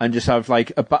and just have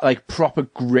like a proper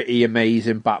gritty,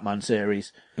 amazing Batman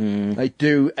series. Like,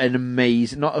 do an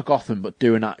amazing, not a Gotham, but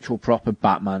do an actual proper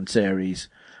Batman series.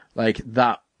 Like,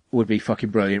 that would be fucking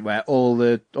brilliant, where all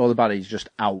the baddies just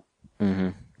out.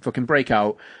 Fucking break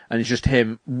out, and it's just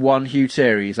him, one huge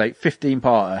series, like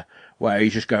 15-parter, where he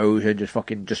just goes and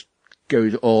just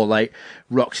goes all like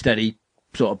rock steady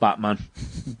sort of Batman.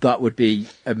 That would be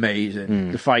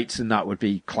amazing. The fights and that would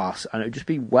be class, and it would just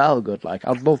be well good. Like,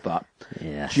 I'd love that.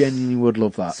 Yeah, Genuinely would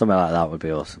love that. Something like that would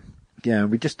be awesome. Yeah,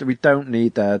 we don't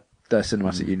need their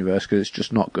cinematic universe because it's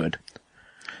just not good.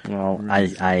 Well, I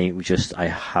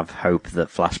have hope that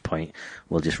Flashpoint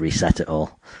will just reset it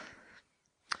all.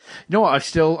 You know what? I've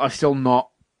still not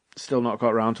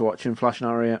got around to watching Flash and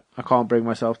Arrow yet. I can't bring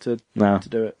myself to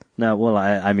do it. No, well,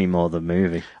 I mean more the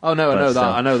movie. Oh no,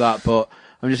 I know that, but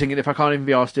I'm just thinking if I can't even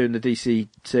be asked doing the DC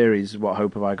series, what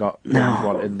hope have I got?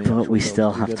 No, but we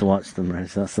still have to watch them, Reg.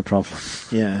 That's the problem.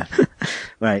 Yeah.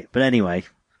 Right, but anyway,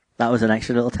 that was an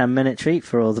extra little 10-minute treat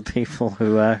for all the people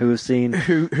who have seen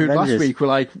who Avengers. Last week were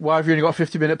like, why have you only got a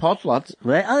 50-minute pod, lads? Oh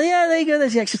yeah, there you go.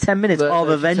 There's the extra 10 minutes of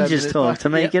Avengers talk to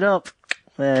make it up.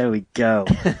 There we go.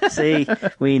 See,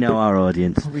 we know our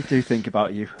audience. We do think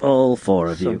about you. All four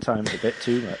of you. Sometimes a bit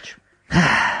too much.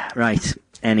 Right.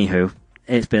 Anywho,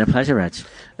 it's been a pleasure, Reg.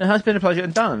 It has been a pleasure.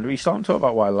 And Dan, we started to talk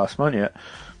about Wild Last Man yet?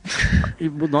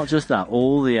 Well, not just that.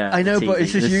 All the I know, TV. but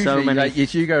it's just There's usually so many, like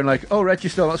it's you going like, "Oh, Reg, you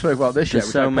still not spoke about this yet."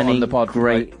 There's so many on the pod,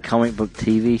 great comic book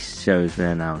TV shows been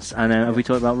announced. And have we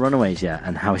talked about Runaways yet?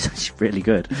 And how it's actually really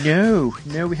good. No,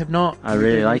 we have not. I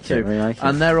really like it.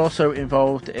 And they're also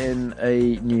involved in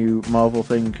a new Marvel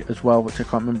thing as well, which I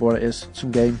can't remember what it is. Some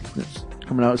game that's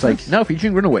coming out. It's like now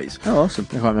featuring Runaways. Oh, awesome!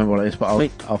 I can't remember what it is, but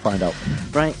I'll find out.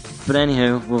 Right, but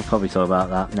anywho, we'll probably talk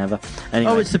about that. Never.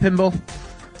 Anyway. Oh, it's the pinball.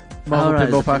 Marvel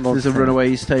pinball pack. There's a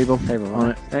Runaways table on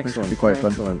it. Excellent. Which be quite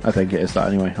fun. I think it is that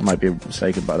anyway. I might be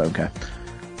mistaken, but I don't care.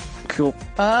 Cool.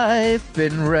 I've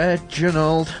been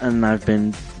Reginald. And I've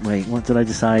been... Wait, what did I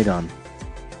decide on?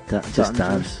 Just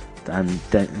Dan.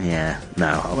 Yeah,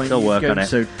 no, I'll still work on it.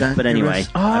 So but anyway,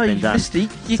 I've been Dan.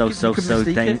 So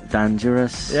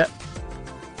dangerous. Yep.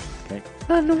 Okay.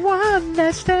 And one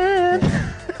last stand.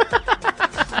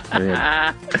 All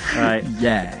right.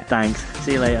 Yeah. Thanks.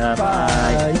 See you later.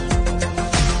 Bye.